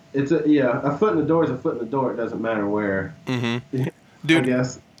 it's a foot in the door is a foot in the door. It doesn't matter where. Mm-hmm. Dude, I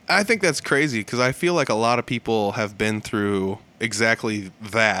guess. I think that's crazy because I feel like a lot of people have been through exactly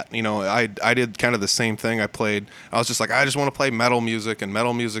that. You know, I did kind of the same thing. I was just like, I just want to play metal music, and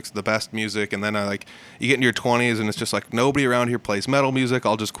metal music's the best music. And then you get in your 20s and it's just like, nobody around here plays metal music.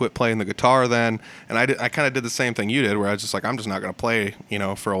 I'll just quit playing the guitar then. And I kind of did the same thing you did, where I was just like, I'm just not going to play, you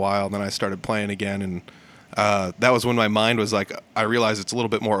know, for a while. And then I started playing again, and that was when my mind was like, I realized it's a little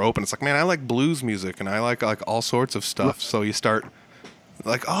bit more open. It's like, man, I like blues music and I like all sorts of stuff. So you start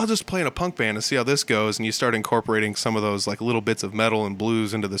like, oh, I'll just play in a punk band and see how this goes. And you start incorporating some of those like little bits of metal and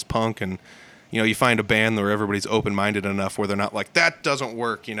blues into this punk. And, you know, you find a band where everybody's open-minded enough where they're not like, that doesn't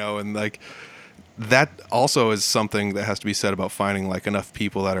work, you know. And like, that also is something that has to be said about finding like enough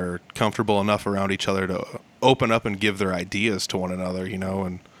people that are comfortable enough around each other to open up and give their ideas to one another, you know.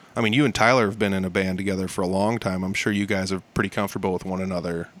 And I mean, you and Tyler have been in a band together for a long time. I'm sure you guys are pretty comfortable with one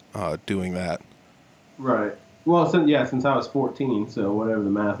another doing that. Right. Well, since I was 14, so whatever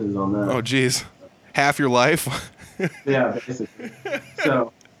the math is on that. Oh, geez. Half your life? Yeah, basically.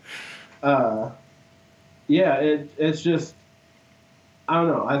 So, it's just, I don't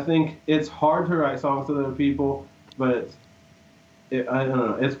know. I think it's hard to write songs with other people, but I don't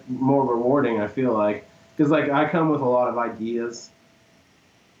know. It's more rewarding, I feel like. Because, like, I come with a lot of ideas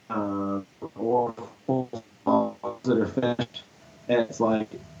or songs that are finished. And it's like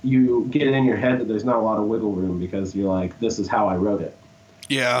you get it in your head that there's not a lot of wiggle room because you're like, this is how I wrote it.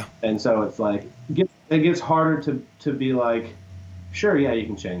 Yeah. And so it's like it gets harder to be like, sure, yeah, you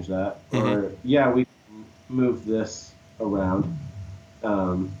can change that, or yeah, we can move this around.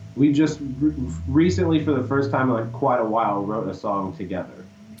 We just recently, for the first time in like quite a while, wrote a song together.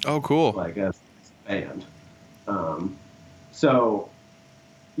 Oh, cool. Like as a band. So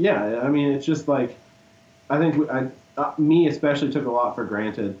yeah, I mean, it's just like I think me especially took a lot for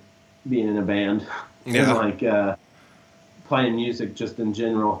granted being in a band and like playing music just in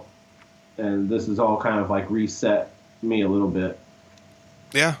general, and this is all kind of like reset me a little bit.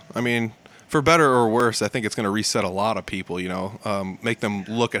 Yeah, I mean, for better or worse, I think it's going to reset a lot of people, you know, make them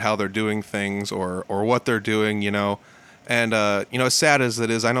look at how they're doing things or what they're doing, you know. And, you know, as sad as it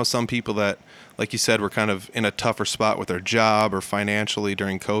is, I know some people that, like you said, were kind of in a tougher spot with their job or financially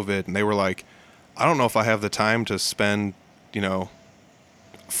during COVID, and they were like, I don't know if I have the time to spend, you know,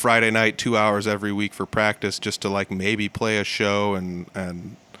 Friday night 2 hours every week for practice just to like maybe play a show, and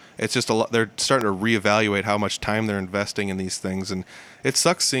it's just a lot. They're starting to reevaluate how much time they're investing in these things, and it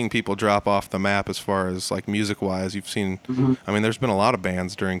sucks seeing people drop off the map as far as like music wise. You've seen, I mean, there's been a lot of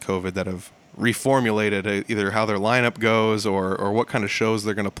bands during COVID that have reformulated either how their lineup goes or what kind of shows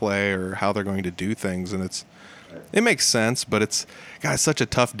they're going to play or how they're going to do things, and it makes sense, but it's such a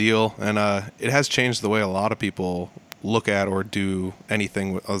tough deal, and it has changed the way a lot of people look at or do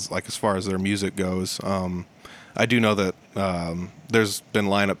anything as far as their music goes. I do know that there's been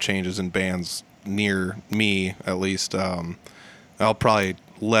lineup changes in bands near me, at least. I'll probably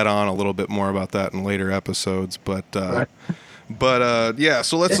let on a little bit more about that in later episodes, but yeah.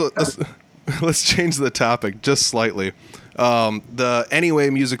 So let's change the topic just slightly. The Anyway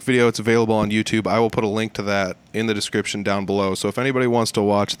music video, it's available on YouTube. I will put a link to that in the description down below. So if anybody wants to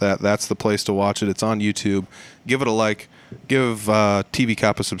watch that, that's the place to watch it. It's on YouTube. Give it a like. Give TV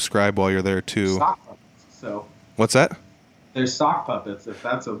Cop a subscribe while you're there too. So What's that? There's sock puppets, if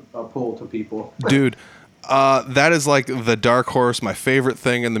that's a pull to people. Dude, that is like the dark horse, my favorite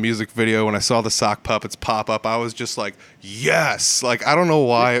thing in the music video. When I saw the sock puppets pop up, I was just like, yes. Like, I don't know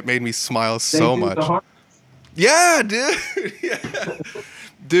why it made me smile so much. Yeah, dude. Yeah.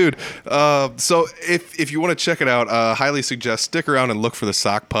 Dude, so if you want to check it out, highly suggest stick around and look for the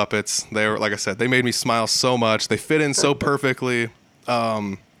sock puppets. They were, like I said, they made me smile so much. They fit in so perfectly.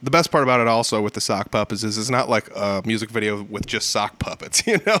 The best part about it also with the sock puppets is it's not like a music video with just sock puppets,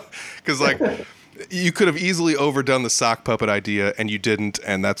 you know? Because, like, you could have easily overdone the sock puppet idea, and you didn't,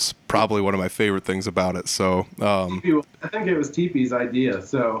 and that's probably one of my favorite things about it. So, I think it was TP's idea,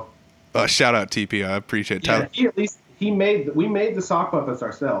 so... shout out TP, I appreciate it. Yeah, we made the sock puppets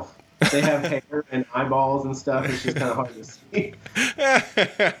ourselves. They have hair and eyeballs and stuff. It's just kind of hard to see.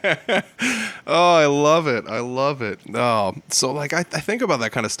 Oh, I love it. Oh, so like I think about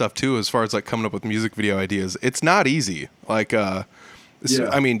that kind of stuff too, as far as like coming up with music video ideas. It's not easy. Like, I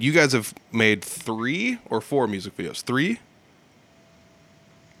mean, you guys have made 3 or 4 music videos. 3?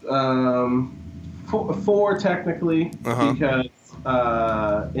 4 technically, because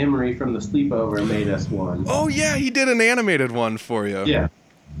Emery from the Sleepover made us one. Oh yeah, he did an animated one for you. Yeah.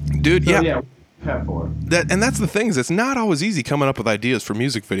 Dude, so, yeah. We have 4. That's the thing, is it's not always easy coming up with ideas for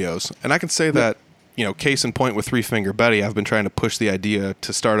music videos. And I can say that, you know, case in point with Three Finger Betty, I've been trying to push the idea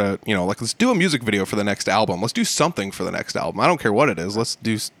to start let's do a music video for the next album. Let's do something for the next album. I don't care what it is. Let's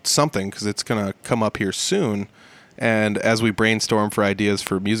do something, because it's going to come up here soon. And as we brainstorm for ideas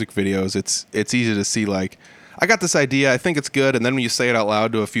for music videos, it's easy to see, like, I got this idea, I think it's good, and then when you say it out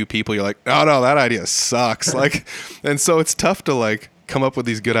loud to a few people, you're like, oh no, that idea sucks. Like, and so it's tough to like come up with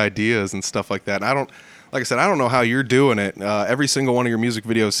these good ideas and stuff like that. And like I said, I don't know how you're doing it. Every single one of your music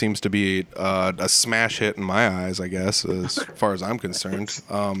videos seems to be a smash hit in my eyes, I guess, as far as I'm concerned.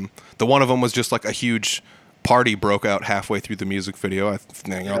 The one of them was just like a huge party broke out halfway through the music video.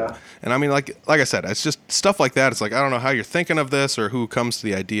 And I mean, like I said, it's just stuff like that. It's like, I don't know how you're thinking of this or who comes to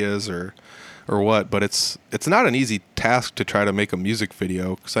the ideas or what, but it's not an easy task to try to make a music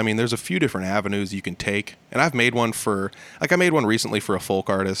video, because I mean, there's a few different avenues you can take, and I've made one I made one recently for a folk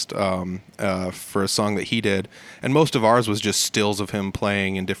artist for a song that he did, and most of ours was just stills of him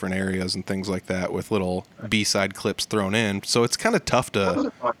playing in different areas and things like that with little B-side clips thrown in, so it's kind of tough to... Those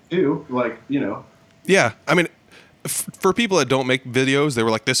are fun too, like, you know. Yeah, I mean, for people that don't make videos, they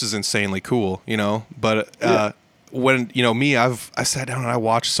were like, this is insanely cool, you know, but... When, you know, I sat down and I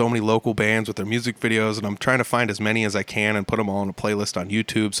watched so many local bands with their music videos, and I'm trying to find as many as I can and put them all in a playlist on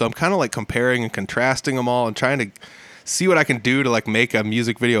YouTube. So I'm kind of like comparing and contrasting them all and trying to see what I can do to like make a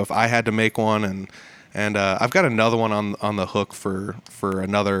music video if I had to make one. And I've got another one on the hook for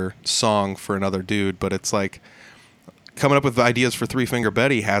another song for another dude, but it's like coming up with ideas for Three Finger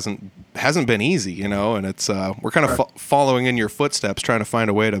Betty hasn't been easy, you know, and it's we're kind of following in your footsteps, trying to find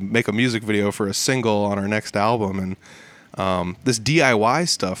a way to make a music video for a single on our next album. And this DIY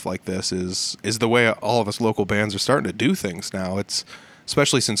stuff like this is the way all of us local bands are starting to do things now. It's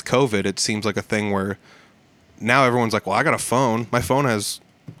especially since COVID, it seems like a thing where now everyone's like, well, I got a phone. My phone has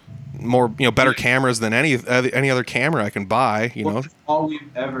more, you know, better cameras than any other camera I can buy, you know. That's all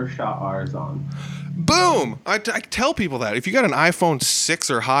we've ever shot ours on. Boom! I tell people that if you got an iPhone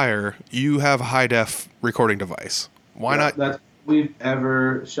 6 or higher, you have a high def recording device. Why not? That's we've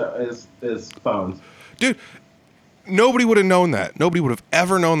ever shot is phones. Dude, nobody would have known that. Nobody would have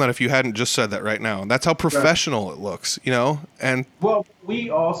ever known that if you hadn't just said that right now. That's how professional it looks, you know? And well, we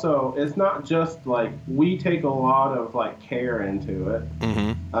also, it's not just like, we take a lot of like care into it.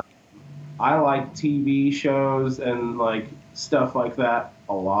 Mm-hmm. I like TV shows and like stuff like that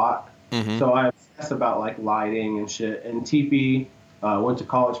a lot. Mm-hmm. So I obsess about like lighting and shit. And TP went to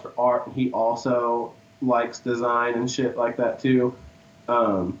college for art, and he also likes design and shit like that too.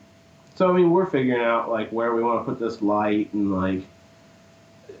 So I mean, we're figuring out like where we want to put this light, and like,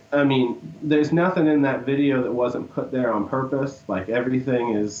 I mean, there's nothing in that video that wasn't put there on purpose. Like,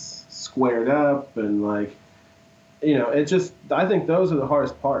 everything is squared up, and like, you know, it just, I think those are the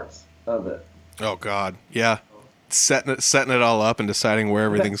hardest parts of it. Oh God, yeah. Setting it all up and deciding where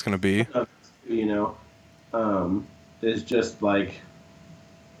everything's going to be. You know, is just like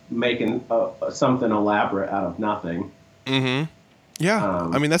making something elaborate out of nothing. Mm-hmm. Yeah.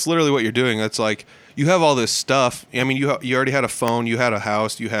 I mean, that's literally what you're doing. That's like, you have all this stuff. I mean, you already had a phone, you had a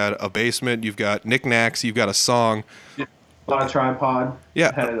house, you had a basement, you've got knickknacks, you've got a song. Yeah. On a tripod.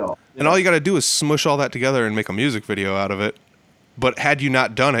 Yeah. Had it all. And all you got to do is smush all that together and make a music video out of it. But had you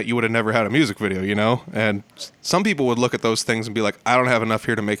not done it, you would have never had a music video, you know? And some people would look at those things and be like, I don't have enough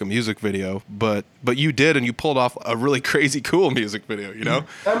here to make a music video. But you did, and you pulled off a really crazy cool music video, you know?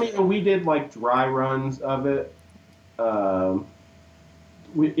 I mean, we did like dry runs of it. um,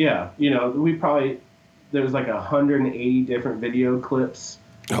 we probably there's like 180 different video clips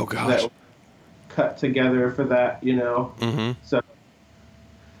Oh gosh. that cut together for that, Mm-hmm. So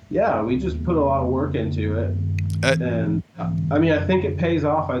yeah, we just put a lot of work into it, and I mean, I think it pays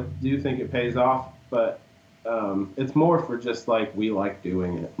off. I do think it pays off, but it's more for just like we like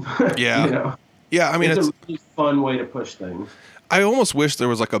doing it. Yeah. Yeah, I mean, it's a really fun way to push things. I almost wish there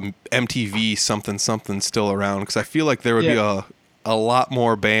was like a MTV something still around, because I feel like there would be a lot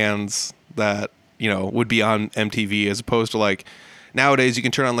more bands that, would be on MTV, as opposed to like nowadays you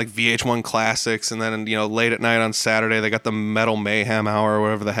can turn on like VH1 Classics, and then, late at night on Saturday they got the Metal Mayhem Hour or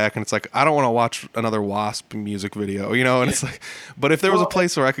whatever the heck, and it's like, I don't want to watch another Wasp music video, and it's like, but if there was a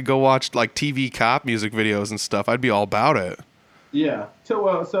place where I could go watch like TV Cop music videos and stuff, I'd be all about it. Yeah.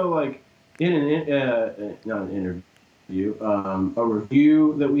 So like in not an interview, a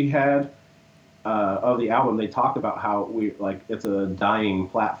review that we had of the album, they talked about how it's a dying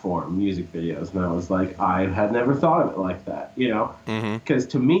platform, music videos, and I was like, I had never thought of it like that, because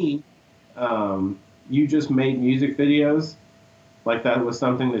to me, you just made music videos like that was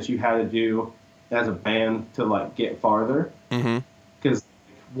something that you had to do as a band to like get farther, because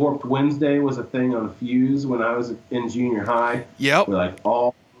Warped Wednesday was a thing on Fuse when I was in junior high. Yep. Where like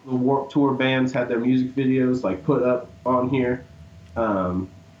all the Warped Tour bands had their music videos like put up on here.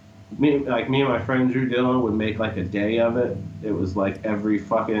 Me and my friend Drew Dillon would make like a day of it. It was like every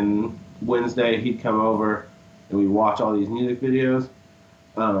fucking Wednesday he'd come over and we'd watch all these music videos.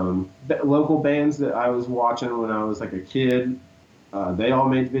 Local bands that I was watching when I was like a kid, they all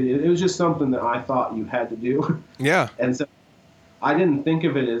made videos. It was just something that I thought you had to do. Yeah. And so I didn't think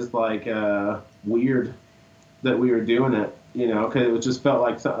of it as like weird that we were doing it, because it just felt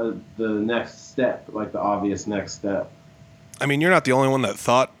like the next step, like the obvious next step. I mean, you're not the only one that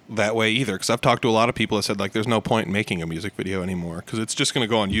thought that way either, because I've talked to a lot of people that said, like, there's no point in making a music video anymore, because it's just going to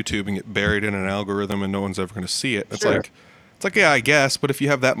go on YouTube and get buried in an algorithm and no one's ever going to see it. It's Sure. like, yeah, I guess, but if you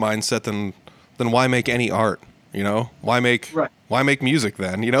have that mindset, then why make any art, Why make music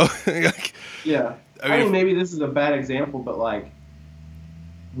then, Like, yeah. I mean, maybe this is a bad example, but, like,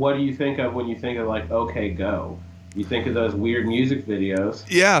 what do you think of when you think of, like, OK Go? You think of those weird music videos.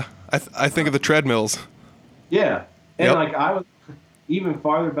 Yeah, I think of the treadmills. Yeah. And, like, I was even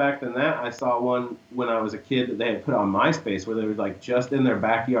farther back than that. I saw one when I was a kid that they had put on MySpace where they were, like, just in their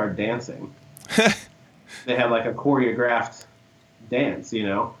backyard dancing. They had, like, a choreographed dance,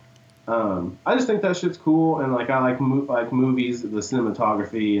 I just think that shit's cool. And, like, I like movies, the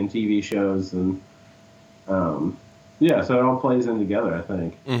cinematography and TV shows. And, yeah, so it all plays in together, I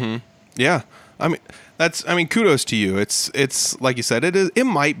think. Mm-hmm. Yeah. I mean, kudos to you. It's like you said, it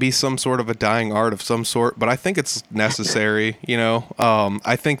might be some sort of a dying art of some sort, but I think it's necessary,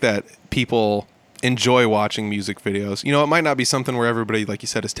 I think that people enjoy watching music videos. It might not be something where everybody, like you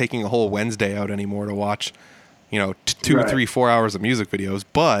said, is taking a whole Wednesday out anymore to watch, 2 or 3, 4 hours of music videos,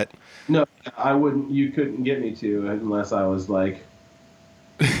 but no, I wouldn't, you couldn't get me to unless I was like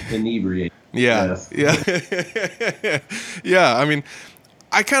inebriated. Yeah. Yeah. Yeah. I mean,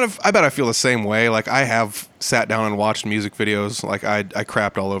 I bet I feel the same way. Like, I have sat down and watched music videos. Like, I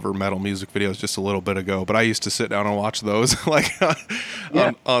crapped all over metal music videos just a little bit ago, but I used to sit down and watch those like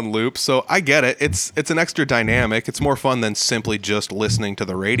on loop. So I get it. It's an extra dynamic. It's more fun than simply just listening to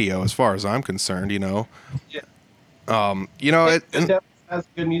the radio, as far as I'm concerned. Yeah. It has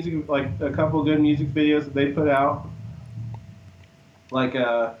good music, like a couple good music videos that they put out. Like,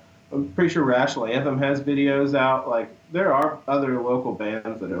 I'm pretty sure Rational Anthem has videos out. Like, there are other local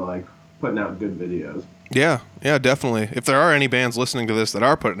bands that are like putting out good videos. Yeah, definitely. If there are any bands listening to this that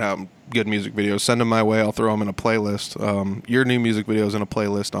are putting out good music videos, send them my way. I'll throw them in a playlist. Your new music videos in a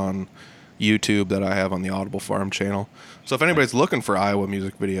playlist on YouTube that I have on the Audible Farm channel. So if anybody's looking for Iowa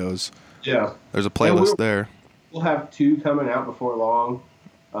music videos, there's a playlist there. We'll have 2 coming out before long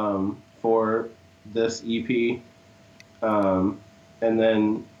for this EP, and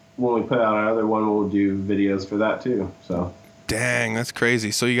then when we put out our other one, we'll do videos for that too. So, dang, that's crazy.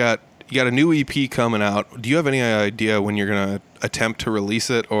 So you got a new EP coming out. Do you have any idea when you're gonna attempt to release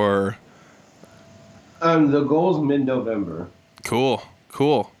it, or? The goal's mid-November. Cool.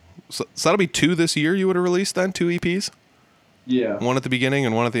 So that'll be 2 this year. You would have released then 2 EPs. Yeah. One at the beginning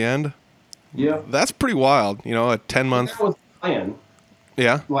and one at the end. Yeah. That's pretty wild. A 10-month. That was the plan.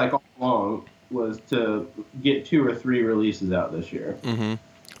 Yeah. Like all along was to get 2 or 3 releases out this year. Mm-hmm.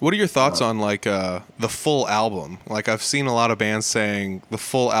 What are your thoughts on like the full album? Like, I've seen a lot of bands saying the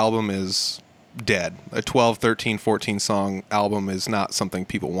full album is dead. A 12, 13, 14 song album is not something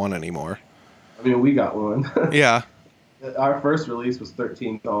people want anymore. I mean, we got one. Yeah. Our first release was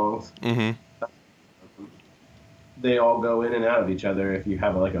 13 songs. Mm-hmm. they all go in and out of each other if you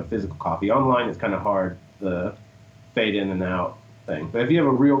have like a physical copy. Online, it's kind of hard, the fade in and out thing. But if you have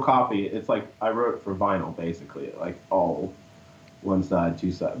a real copy, it's like I wrote it for vinyl, basically, like all one side,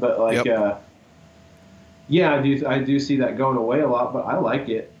 two sides. But like, yeah, I do see that going away a lot, but I like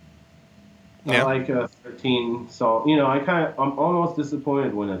it. I like a 13 song. You know, I'm almost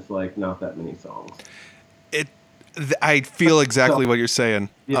disappointed when it's like not that many songs. I feel exactly what you're saying,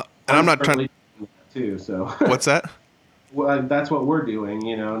 Yeah, and I'm not trying to. Too, so What's that? Well, that's what we're doing.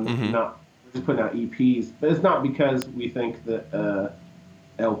 You know, Mm-hmm. not we're just putting out EPs, but it's not because we think that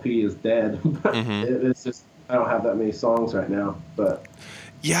LP is dead. Mm-hmm. It's just I don't have that many songs right now, but.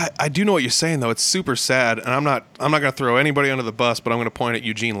 Yeah, I do know what you're saying though. It's super sad, and I'm not gonna throw anybody under the bus, but I'm gonna point at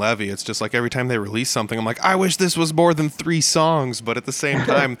Eugene Levy. It's just like every time they release something, I'm like, I wish this was more than 3 songs, but at the same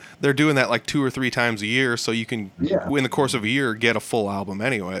time, they're doing that like 2 or 3 times a year, so you can, in the course of a year, get a full album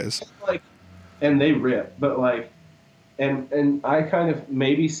anyways. Like, and they rip, but like, and I kind of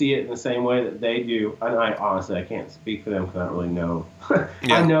maybe see it in the same way that they do. And I honestly I can't speak for them because I don't really know.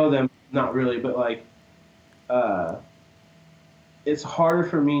 I know them, not really, but like, it's harder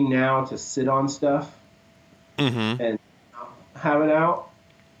for me now to sit on stuff and have it out.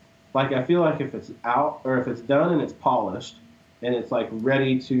 Like, I feel like if it's out or if it's done and it's polished and it's like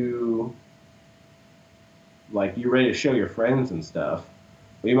ready to, like, you're ready to show your friends and stuff,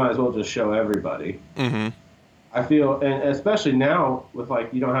 you might as well just show everybody. I feel, and especially now with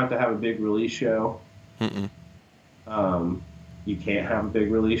like, you don't have to have a big release show. You can't have a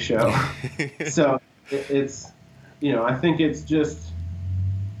big release show. So it's, you know, I think it's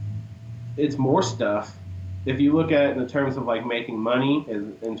more stuff. If you look at it in the terms of like making money,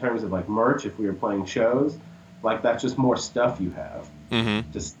 in terms of like merch, if we were playing shows, like that's just more stuff you have.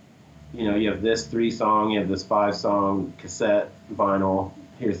 Just, you know, you have this 3-song, you have this 5-song cassette, vinyl,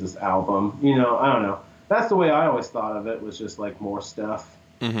 here's this album. You know, I don't know. That's the way I always thought of it, was just like more stuff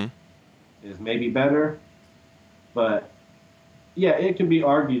is maybe better. But yeah, it can be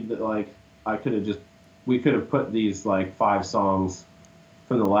argued that like we could have put these like 5 songs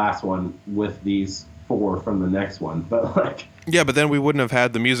from the last one with these 4 from the next one, but like, yeah, but then we wouldn't have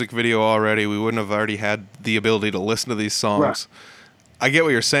had the music video already. We wouldn't have already had the ability to listen to these songs. Right. I get what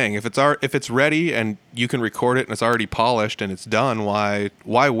you're saying. If it's ready and you can record it and it's already polished and it's done, why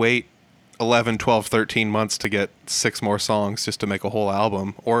wait 11, 12, 13 months to get 6 more songs just to make a whole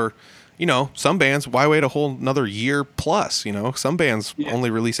album? Or, you know, some bands, why wait a whole another year plus? You know, some bands only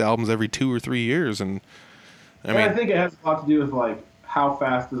release albums every 2 or 3 years, and I think it has a lot to do with like how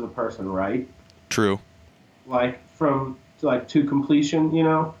fast does a person write? True. Like to completion, you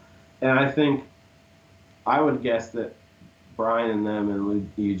know? And I think I would guess that Brian and them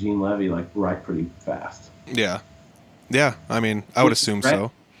and Eugene Levy like write pretty fast. Yeah. Yeah, I mean, I would assume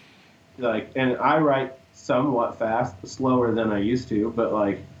so. Like, and I write somewhat fast, slower than I used to, but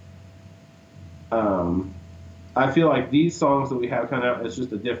like, I feel like these songs that we have coming out, it's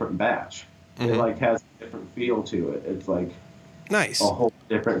just a different batch. It like has a different feel to it. It's like nice, a whole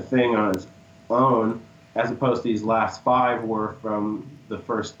different thing on its own, as opposed to these last 5 were from the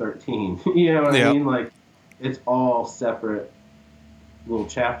first 13. You know what I mean? Like, it's all separate little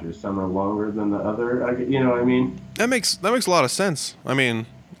chapters. Some are longer than the other. You know what I mean? That makes a lot of sense. I mean,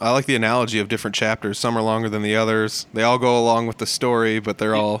 I like the analogy of different chapters. Some are longer than the others. They all go along with the story, but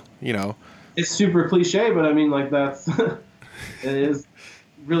they're all, you know. It's super cliche, but I mean, like, that's it is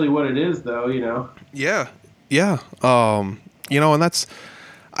really what it is, though. You know. Yeah. Yeah. You know, and that's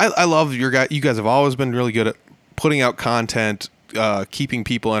I love you guys have always been really good at putting out content, keeping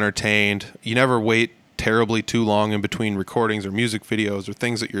people entertained. You never wait terribly too long in between recordings or music videos or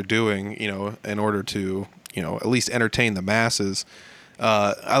things that you're doing, you know, in order to, you know, at least entertain the masses.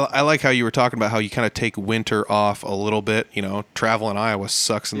 I like how you were talking about how you kind of take winter off a little bit. You know, travel in Iowa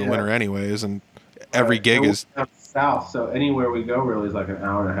sucks in the winter anyways, and every gig is south, so anywhere we go really is like an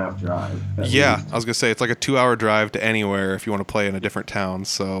hour and a half drive. Yeah, least. I was gonna say it's like a 2-hour drive to anywhere if you want to play in a different town.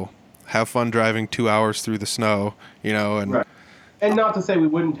 So have fun driving 2 hours through the snow, you know, and right. And not to say we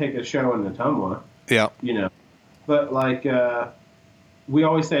wouldn't take a show in Ottumwa. Yeah. You know, but like we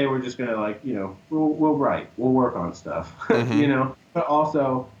always say we're just gonna like, you know, we'll write, we'll work on stuff, you know, but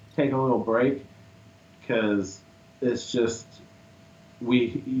also take a little break because it's just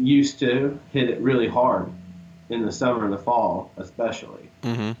we used to hit it really hard in the summer and the fall, especially.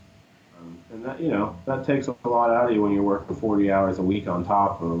 And that, you know, that takes a lot out of you when you're working 40 hours a week on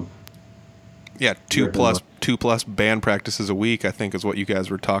top of. Yeah, two plus band practices a week, I think, is what you guys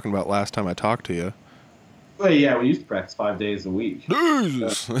were talking about last time I talked to you. Well, yeah, we used to practice 5 days a week.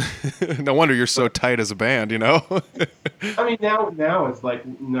 No wonder you're so tight as a band, you know? I mean, now it's like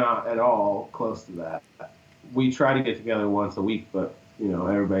not at all close to that. we try to get together once a week, but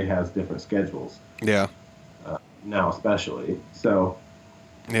everybody has different schedules. Yeah. Now especially. So.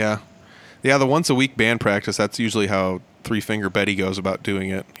 Yeah. Yeah, the once a week band practice, that's usually how Three Finger Betty goes about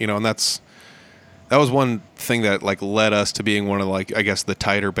doing it. And that was one thing that like led us to being one of like, I guess, the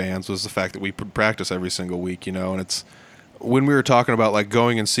tighter bands, was the fact that we practice every single week, and it's when we were talking about like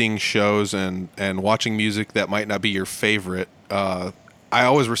going and seeing shows and watching music that might not be your favorite. I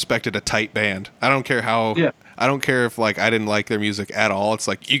always respected a tight band. I don't care how. Yeah. I don't care if like I didn't like their music at all. It's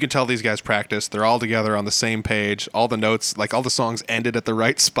like you can tell these guys practice. They're all together on the same page. All the notes, like all the songs ended at the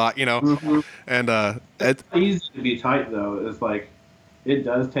right spot, Mm-hmm. And it's easy to be tight though. It's like it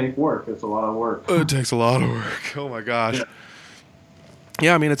does take work. It's a lot of work. It takes a lot of work. Oh my gosh.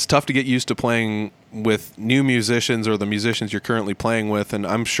 Yeah, I mean it's tough to get used to playing with new musicians or the musicians you're currently playing with, and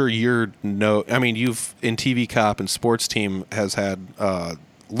I'm sure you've in TV Cop and Sports Team has had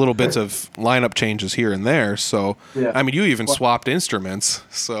little bits of lineup changes here and there. So, yeah. I mean, you even swapped instruments.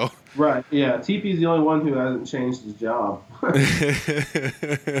 So, right, yeah. TP's the only one who hasn't changed his job.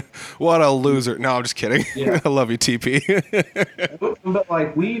 What a loser! No, I'm just kidding. Yeah. I love you, TP. But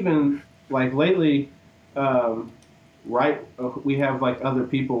like we even like lately, we have like other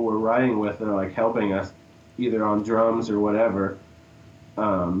people we're writing with that are like helping us, either on drums or whatever.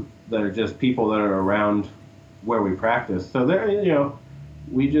 That are just people that are around where we practice. So they're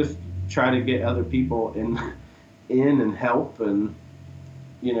we just try to get other people in and help, and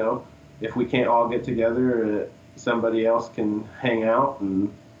if we can't all get together, somebody else can hang out,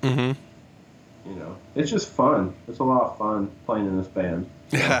 and it's just fun. It's a lot of fun playing in this band.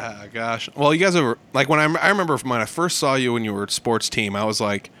 So. Yeah, gosh. Well, you guys are like I remember when I first saw you when you were at Sports Team, I was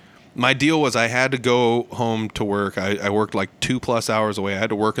like, my deal was I had to go home to work. I worked like 2+ hours away. I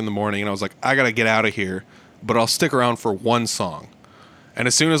had to work in the morning, and I was like, I got to get out of here, but I'll stick around for one song. And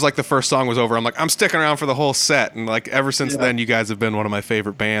as soon as like the first song was over, I'm like, I'm sticking around for the whole set. And like ever since then, you guys have been one of my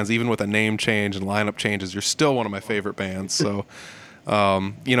favorite bands. Even with a name change and lineup changes, you're still one of my favorite bands. So,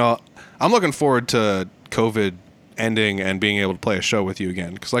 I'm looking forward to COVID ending and being able to play a show with you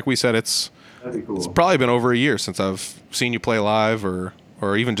again. Because like we said, that'd be cool. It's probably been over a year since I've seen you play live or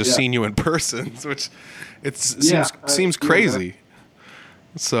even just seen you in person, which seems crazy.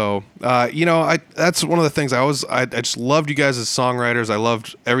 So, that's one of the things I just loved you guys as songwriters. I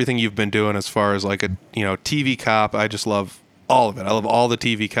loved everything you've been doing as far as like TV Cop. I just love all of it. I love all the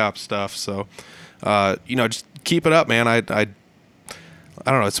TV Cop stuff. So, just keep it up, man. I don't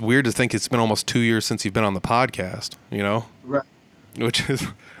know. It's weird to think it's been almost 2 years since you've been on the podcast, Right. Which is,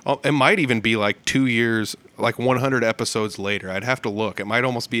 it might even be like 2 years, like 100 episodes later. I'd have to look. It might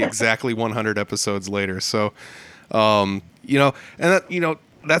almost be exactly 100 episodes later. So, that's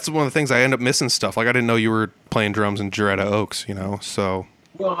one of the things I end up missing stuff. Like I didn't know you were playing drums in Jaretta Oaks, so.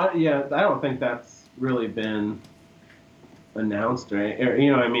 Well, I don't think that's really been announced or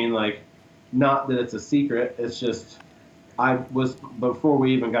I mean, like, not that it's a secret. It's just, before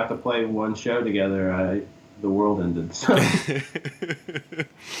we even got to play one show together, the world ended. So.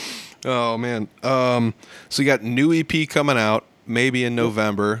 Oh man. So you got new EP coming out maybe in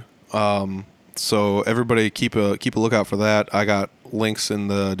November. So everybody keep a lookout for that. I got links in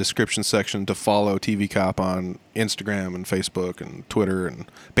the description section to follow TV Cop on Instagram and Facebook and Twitter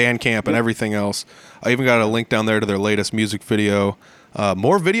and Bandcamp and everything else. I even got a link down there to their latest music video.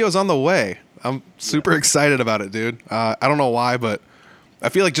 More videos on the way. I'm super excited about it, dude. I don't know why, but I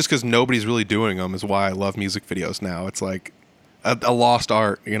feel like just because nobody's really doing them is why I love music videos now. It's like a lost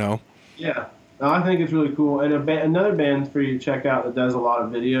art, Yeah. No, I think it's really cool. And another band for you to check out that does a lot of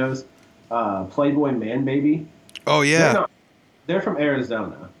videos, Playboy Man Baby. Oh, yeah. They're from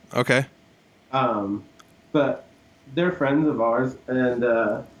Arizona. Okay. But they're friends of ours, and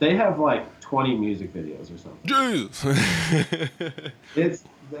they have like 20 music videos or something. Jeez.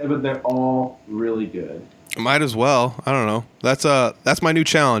 But they're all really good. Might as well. I don't know. That's my new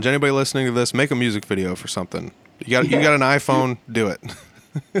challenge. Anybody listening to this, make a music video for something. You got an iPhone, do it.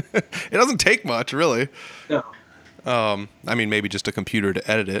 It doesn't take much, really. No. I mean, maybe just a computer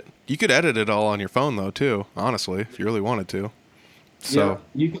to edit it. You could edit it all on your phone, though, too, honestly, if you really wanted to. So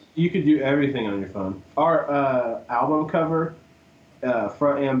yeah, you could do everything on your phone. Our album cover,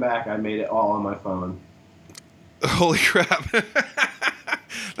 front and back, I made it all on my phone. Holy crap.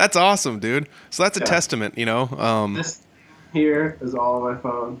 That's awesome, dude. So that's a testament, This here is all on my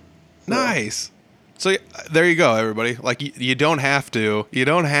phone. So. Nice. So there you go, everybody. Like you don't have to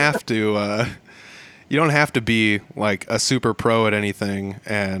be like a super pro at anything.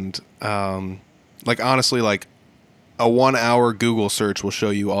 And like honestly, like a 1 hour Google search will show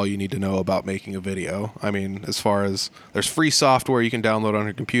you all you need to know about making a video. I mean, as far as there's free software you can download on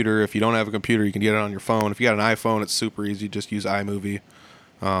your computer. If you don't have a computer, you can get it on your phone. If you got an iPhone, it's super easy. Just use iMovie.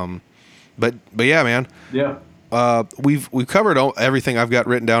 But yeah, man. Yeah. We've covered everything I've got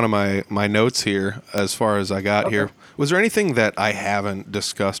written down in my notes here as far as I got here. Was there anything that I haven't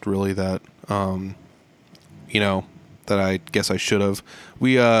discussed really that that I guess I should have?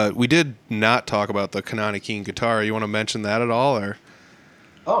 We did not talk about the Kanani King guitar. You want to mention that at all, or?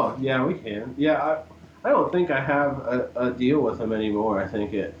 Oh yeah, we can. Yeah, I don't think I have a deal with them anymore. I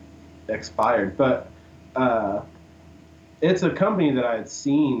think it expired, but it's a company that I had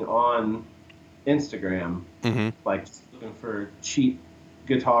seen on Instagram, like just looking for cheap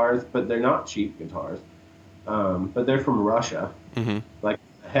guitars, but they're not cheap guitars. But they're from Russia. Like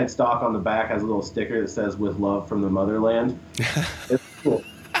headstock on the back has a little sticker that says "With love from the motherland." It's cool.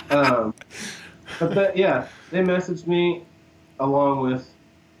 But yeah, they messaged me along with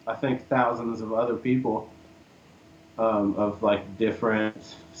I think thousands of other people of like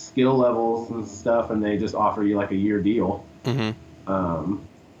different skill levels and stuff, and they just offer you like a year deal.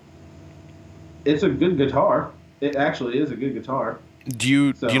 It's a good guitar. It actually is a good guitar. Do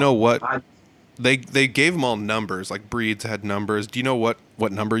you know what they gave them all numbers, like breeds had numbers. Do you know what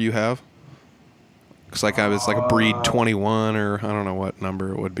number you have? Because like I was like a breed 21 or I don't know what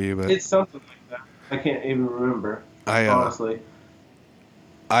number it would be, but it's something like that. I can't even remember. Honestly.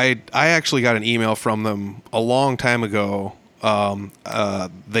 I actually got an email from them a long time ago.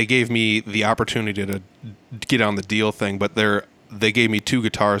 They gave me the opportunity to get on the deal thing, but they gave me two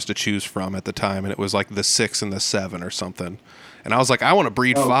guitars to choose from at the time, and it was like the 6 and the 7 or something. And I was like, I want a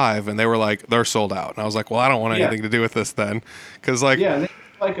breed 5, and they were like, they're sold out. And I was like, well, I don't want anything to do with this then, because like they have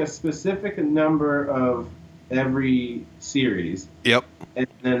like a specific number of every series. Yep. And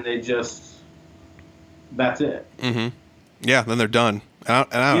then they just that's it. Yeah, then they're done. And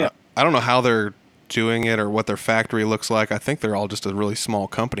I don't know how they're doing it or what their factory looks like. I think they're all just a really small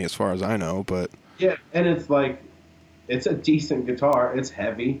company as far as I know, but yeah, and it's like it's a decent guitar. It's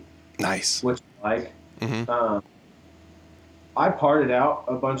heavy. Nice. Which I like. I parted out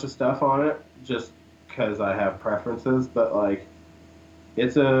a bunch of stuff on it just because I have preferences, but like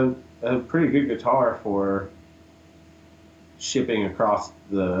it's a pretty good guitar for shipping across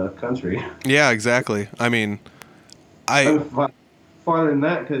the country. Yeah, exactly. I mean, farther than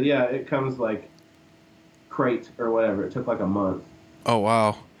that, because it comes like crate or whatever. It took like a month. Oh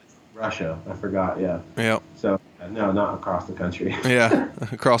wow. Russia, I forgot. Yeah. Yep. So no, not across the country. Yeah,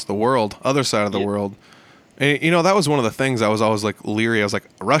 across the world, other side of the world. And, that was one of the things I was always like leery. I was like,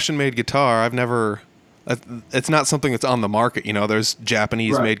 a Russian-made guitar. It's not something that's on the market. There's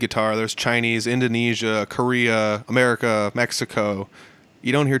Japanese-made guitar. There's Chinese, Indonesia, Korea, America, Mexico.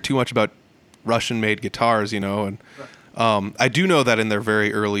 You don't hear too much about Russian-made guitars, and I do know that in their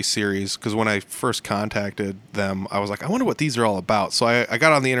very early series, because when I first contacted them, I was like, I wonder what these are all about. So I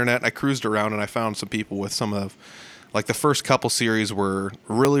got on the internet, I cruised around, and I found some people with some of, like the first couple series were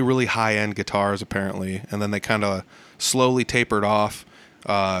really, really high-end guitars, apparently, and then they kind of slowly tapered off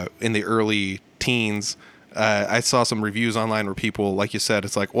in the early teens. I saw some reviews online where people, like you said,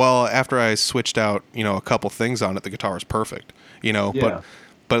 it's like, well, after I switched out, a couple things on it, the guitar is perfect,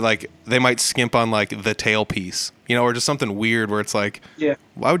 but like they might skimp on like the tailpiece, or just something weird where it's like,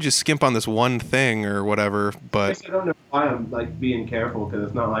 why would you skimp on this one thing or whatever? But I don't know why I'm like being careful, because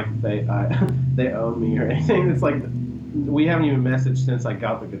it's not like they own me or anything. It's like we haven't even messaged since I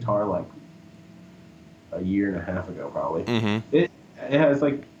got the guitar like a year and a half ago, probably. It has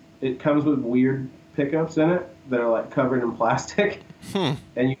like it comes with weird pickups in it that are like covered in plastic, and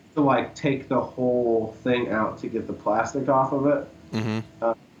you have to like take the whole thing out to get the plastic off of it.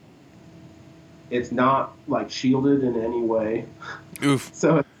 It's not like shielded in any way. Oof.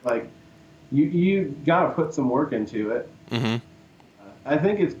 So it's like you gotta put some work into it. I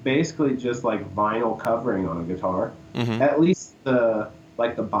think it's basically just like vinyl covering on a guitar. At least the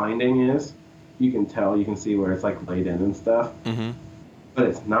binding is. You can tell, you can see where it's like laid in and stuff. But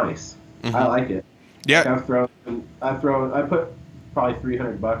it's nice. I like it. Yeah. Like I put probably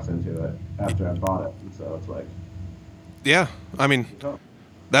 $300 into it after I bought it, and so it's like. Yeah, I mean,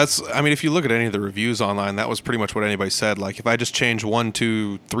 if you look at any of the reviews online, that was pretty much what anybody said. Like, if I just change 1,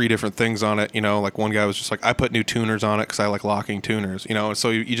 2, 3 different things on it, like one guy was just like, I put new tuners on it because I like locking tuners,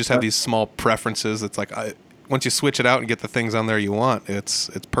 so you just have these small preferences. It's like, once you switch it out and get the things on there you want, it's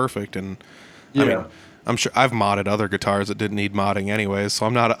perfect. And I mean, I'm sure I've modded other guitars that didn't need modding anyways, so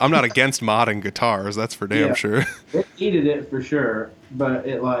I'm not against modding guitars. That's for damn sure. It needed it for sure, but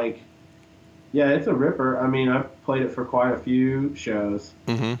it like. Yeah, it's a ripper. I mean, I've played it for quite a few shows.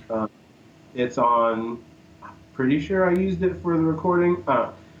 It's on, pretty sure I used it for the recording.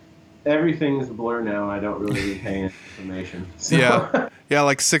 Everything is a blur now. I don't really retain information. So. Yeah,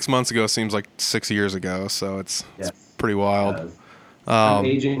 like 6 months ago seems like 6 years ago, so it's pretty wild. I'm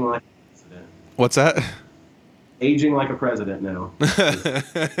aging like a president. What's that? Aging like a president now.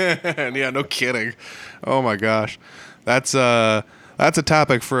 Yeah, no kidding. Oh my gosh. That's a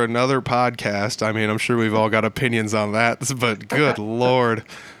topic for another podcast. I mean, I'm sure we've all got opinions on that, but good Lord.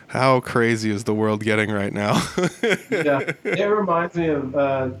 How crazy is the world getting right now? Yeah, it reminds me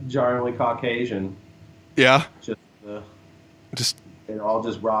of Jarringly Caucasian. Yeah? Just it all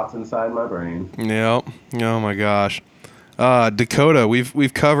just rots inside my brain. Yeah. Oh my gosh. Dakota,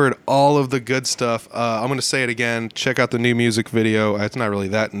 we've covered all of the good stuff. I'm going to say it again. Check out the new music video. It's not really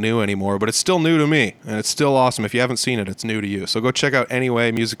that new anymore, but it's still new to me, and it's still awesome. If you haven't seen it, it's new to you. So go check out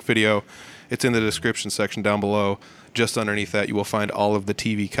Anyway music video. It's in the description section down below. Just underneath that, you will find all of the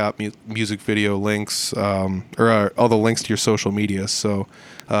TV Cop music video links, or all the links to your social media. So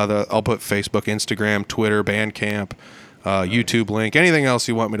I'll put Facebook, Instagram, Twitter, Bandcamp, YouTube link, anything else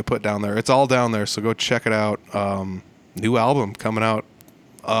you want me to put down there. It's all down there, so go check it out. New album coming out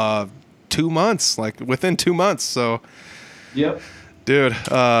 2 months, like within 2 months. So, yep, dude,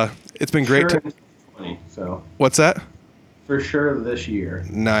 it's been great. So what's that? For sure this year.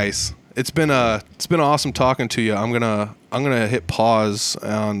 Nice. It's been awesome talking to you. I'm gonna hit pause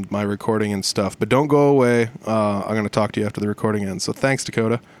on my recording and stuff, but don't go away. I'm gonna talk to you after the recording ends. So thanks,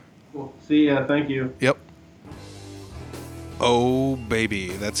 Dakota. Cool. See ya. Thank you. Yep. Oh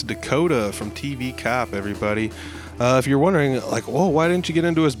baby, that's Dakota from TV Cop, everybody. If you're wondering, like, whoa, why didn't you get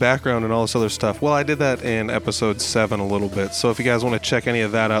into his background and all this other stuff? Well, I did that in episode 7 a little bit. So if you guys want to check any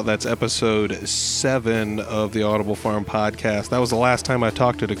of that out, that's episode 7 of the Audible Farm podcast. That was the last time I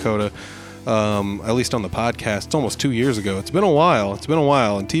talked to Dakota, at least on the podcast. It's almost 2 years ago. It's been a while.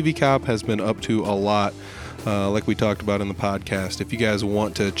 And TV Cop has been up to a lot, like we talked about in the podcast. If you guys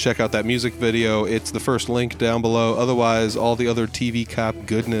want to check out that music video, it's the first link down below. Otherwise, all the other TV Cop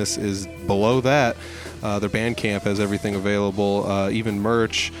goodness is below that. Their Bandcamp has everything available, even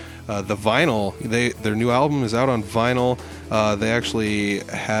merch. The vinyl, their new album is out on vinyl. They actually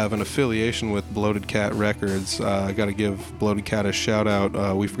have an affiliation with Bloated Cat Records. I got to give Bloated Cat a shout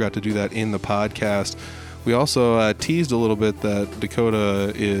out. We forgot to do that in the podcast. We also teased a little bit that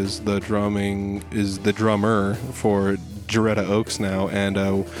Dakota is the drummer for Jaretta Oaks now,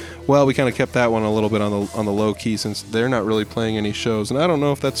 and well, we kind of kept that one a little bit on the low key since they're not really playing any shows, and I don't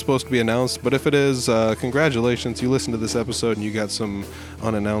know if that's supposed to be announced, but if it is, congratulations, you listened to this episode and you got some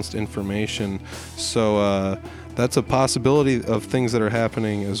unannounced information. So that's a possibility of things that are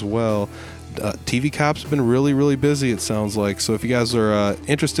happening as well. TV Cop's been really, really busy, it sounds like. So if you guys are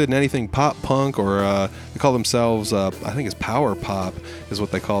interested in anything pop punk, or they call themselves, I think it's power pop is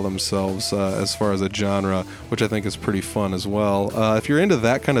what they call themselves as far as a genre, which I think is pretty fun as well. If you're into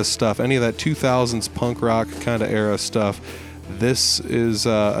that kind of stuff, any of that 2000s punk rock kind of era stuff, this is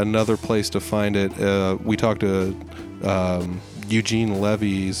another place to find it. We talked to Eugene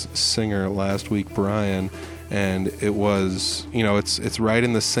Levy's singer last week, Brian, and it was, it's right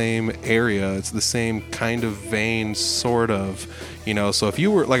in the same area. It's the same kind of vein, sort of, so if you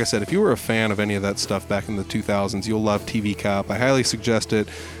were, like I said, if you were a fan of any of that stuff back in the 2000s, you'll love TV Cop. I highly suggest it.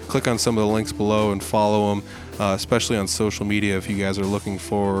 Click on some of the links below and follow them, especially on social media if you guys are looking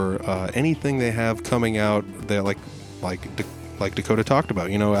for anything they have coming out that like Dakota talked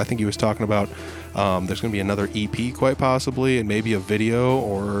about. I think he was talking about there's going to be another EP quite possibly, and maybe a video,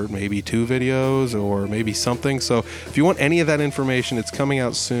 or maybe 2 videos, or maybe something. So if you want any of that information, it's coming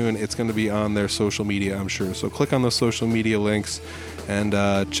out soon. It's going to be on their social media, I'm sure. So click on those social media links and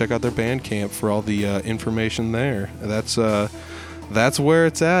check out their Bandcamp for all the information there. That's where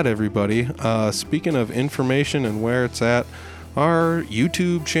it's at, everybody. Speaking of information and where it's at, our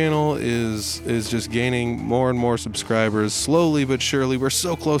YouTube channel is just gaining more and more subscribers, slowly but surely. We're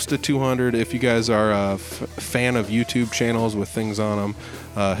so close to 200. If you guys are a fan of YouTube channels with things on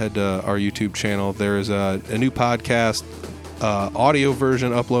them, head to our YouTube channel. There is a new podcast, audio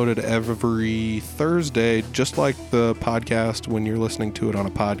version uploaded every Thursday, just like the podcast when you're listening to it on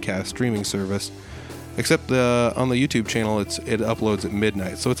a podcast streaming service. Except on the YouTube channel, it uploads at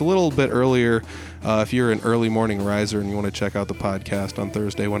midnight. So it's a little bit earlier. If you're an early morning riser and you want to check out the podcast on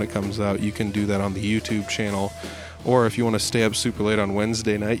Thursday when it comes out, you can do that on the YouTube channel. Or if you want to stay up super late on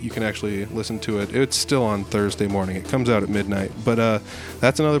Wednesday night, you can actually listen to it. It's still on Thursday morning. It comes out at midnight. But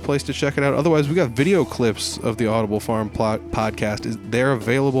that's another place to check it out. Otherwise, we got video clips of the Audible Farm podcast. They're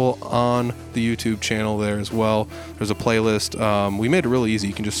available on the YouTube channel there as well. There's a playlist. We made it really easy.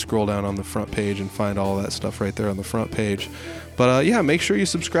 You can just scroll down on the front page and find all that stuff right there on the front page. But yeah, make sure you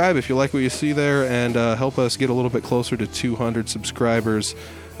subscribe if you like what you see there, and help us get a little bit closer to 200 subscribers.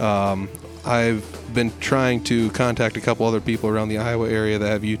 I've been trying to contact a couple other people around the Iowa area that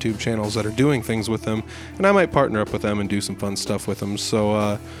have YouTube channels that are doing things with them, and I might partner up with them and do some fun stuff with them.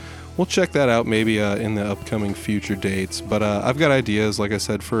 So we'll check that out maybe in the upcoming future dates. But I've got ideas, like I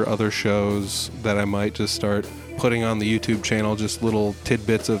said, for other shows that I might just start putting on the YouTube channel, just little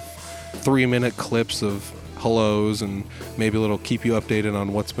tidbits of 3-minute clips of hellos, and maybe it'll keep you updated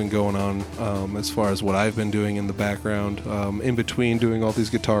on what's been going on as far as what I've been doing in the background in between doing all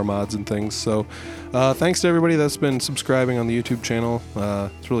these guitar mods and things. So thanks to everybody that's been subscribing on the YouTube channel.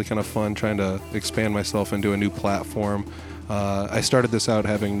 It's really kind of fun trying to expand myself into a new platform. I started this out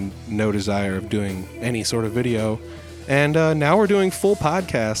having no desire of doing any sort of video, and now we're doing full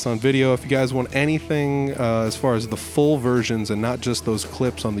podcasts on video. If you guys want anything as far as the full versions and not just those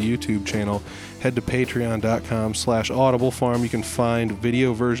clips on the YouTube channel, head to patreon.com/audiblefarm. You can find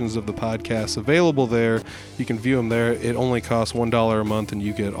video versions of the podcasts available there. You can view them there. It only costs $1 a month, and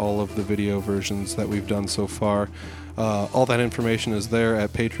you get all of the video versions that we've done so far. All that information is there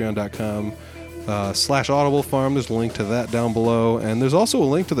at patreon.com/audiblefarm. There's a link to that down below, and there's also a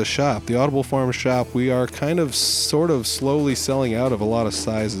link to the shop, the Audible Farm shop. We are kind of sort of slowly selling out of a lot of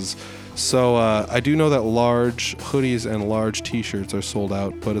sizes. So I do know that large hoodies and large t-shirts are sold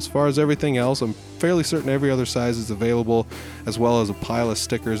out, but as far as everything else, I'm fairly certain every other size is available, as well as a pile of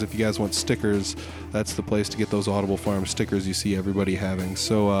stickers. If you guys want stickers, that's the place to get those Audible Farm stickers you see everybody having.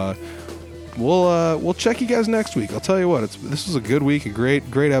 So we'll check you guys next week. I'll tell you what, this was a good week, a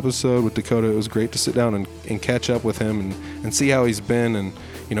great episode with Dakota. It was great to sit down and catch up with him and see how he's been, and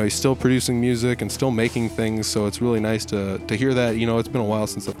he's still producing music and still making things, so it's really nice to hear that. It's been a while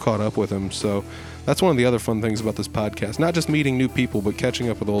since I've caught up with him, so that's one of the other fun things about this podcast. Not just meeting new people, but catching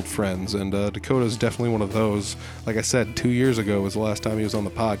up with old friends, and Dakota's definitely one of those. Like I said, 2 years ago was the last time he was on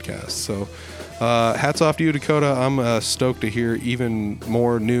the podcast, so hats off to you, Dakota. I'm stoked to hear even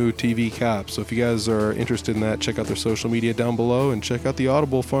more new TV Cops. So if you guys are interested in that, check out their social media down below, and check out the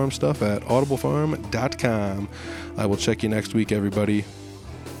Audible Farm stuff at audiblefarm.com. I will check you next week, everybody.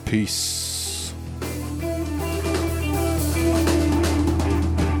 Peace.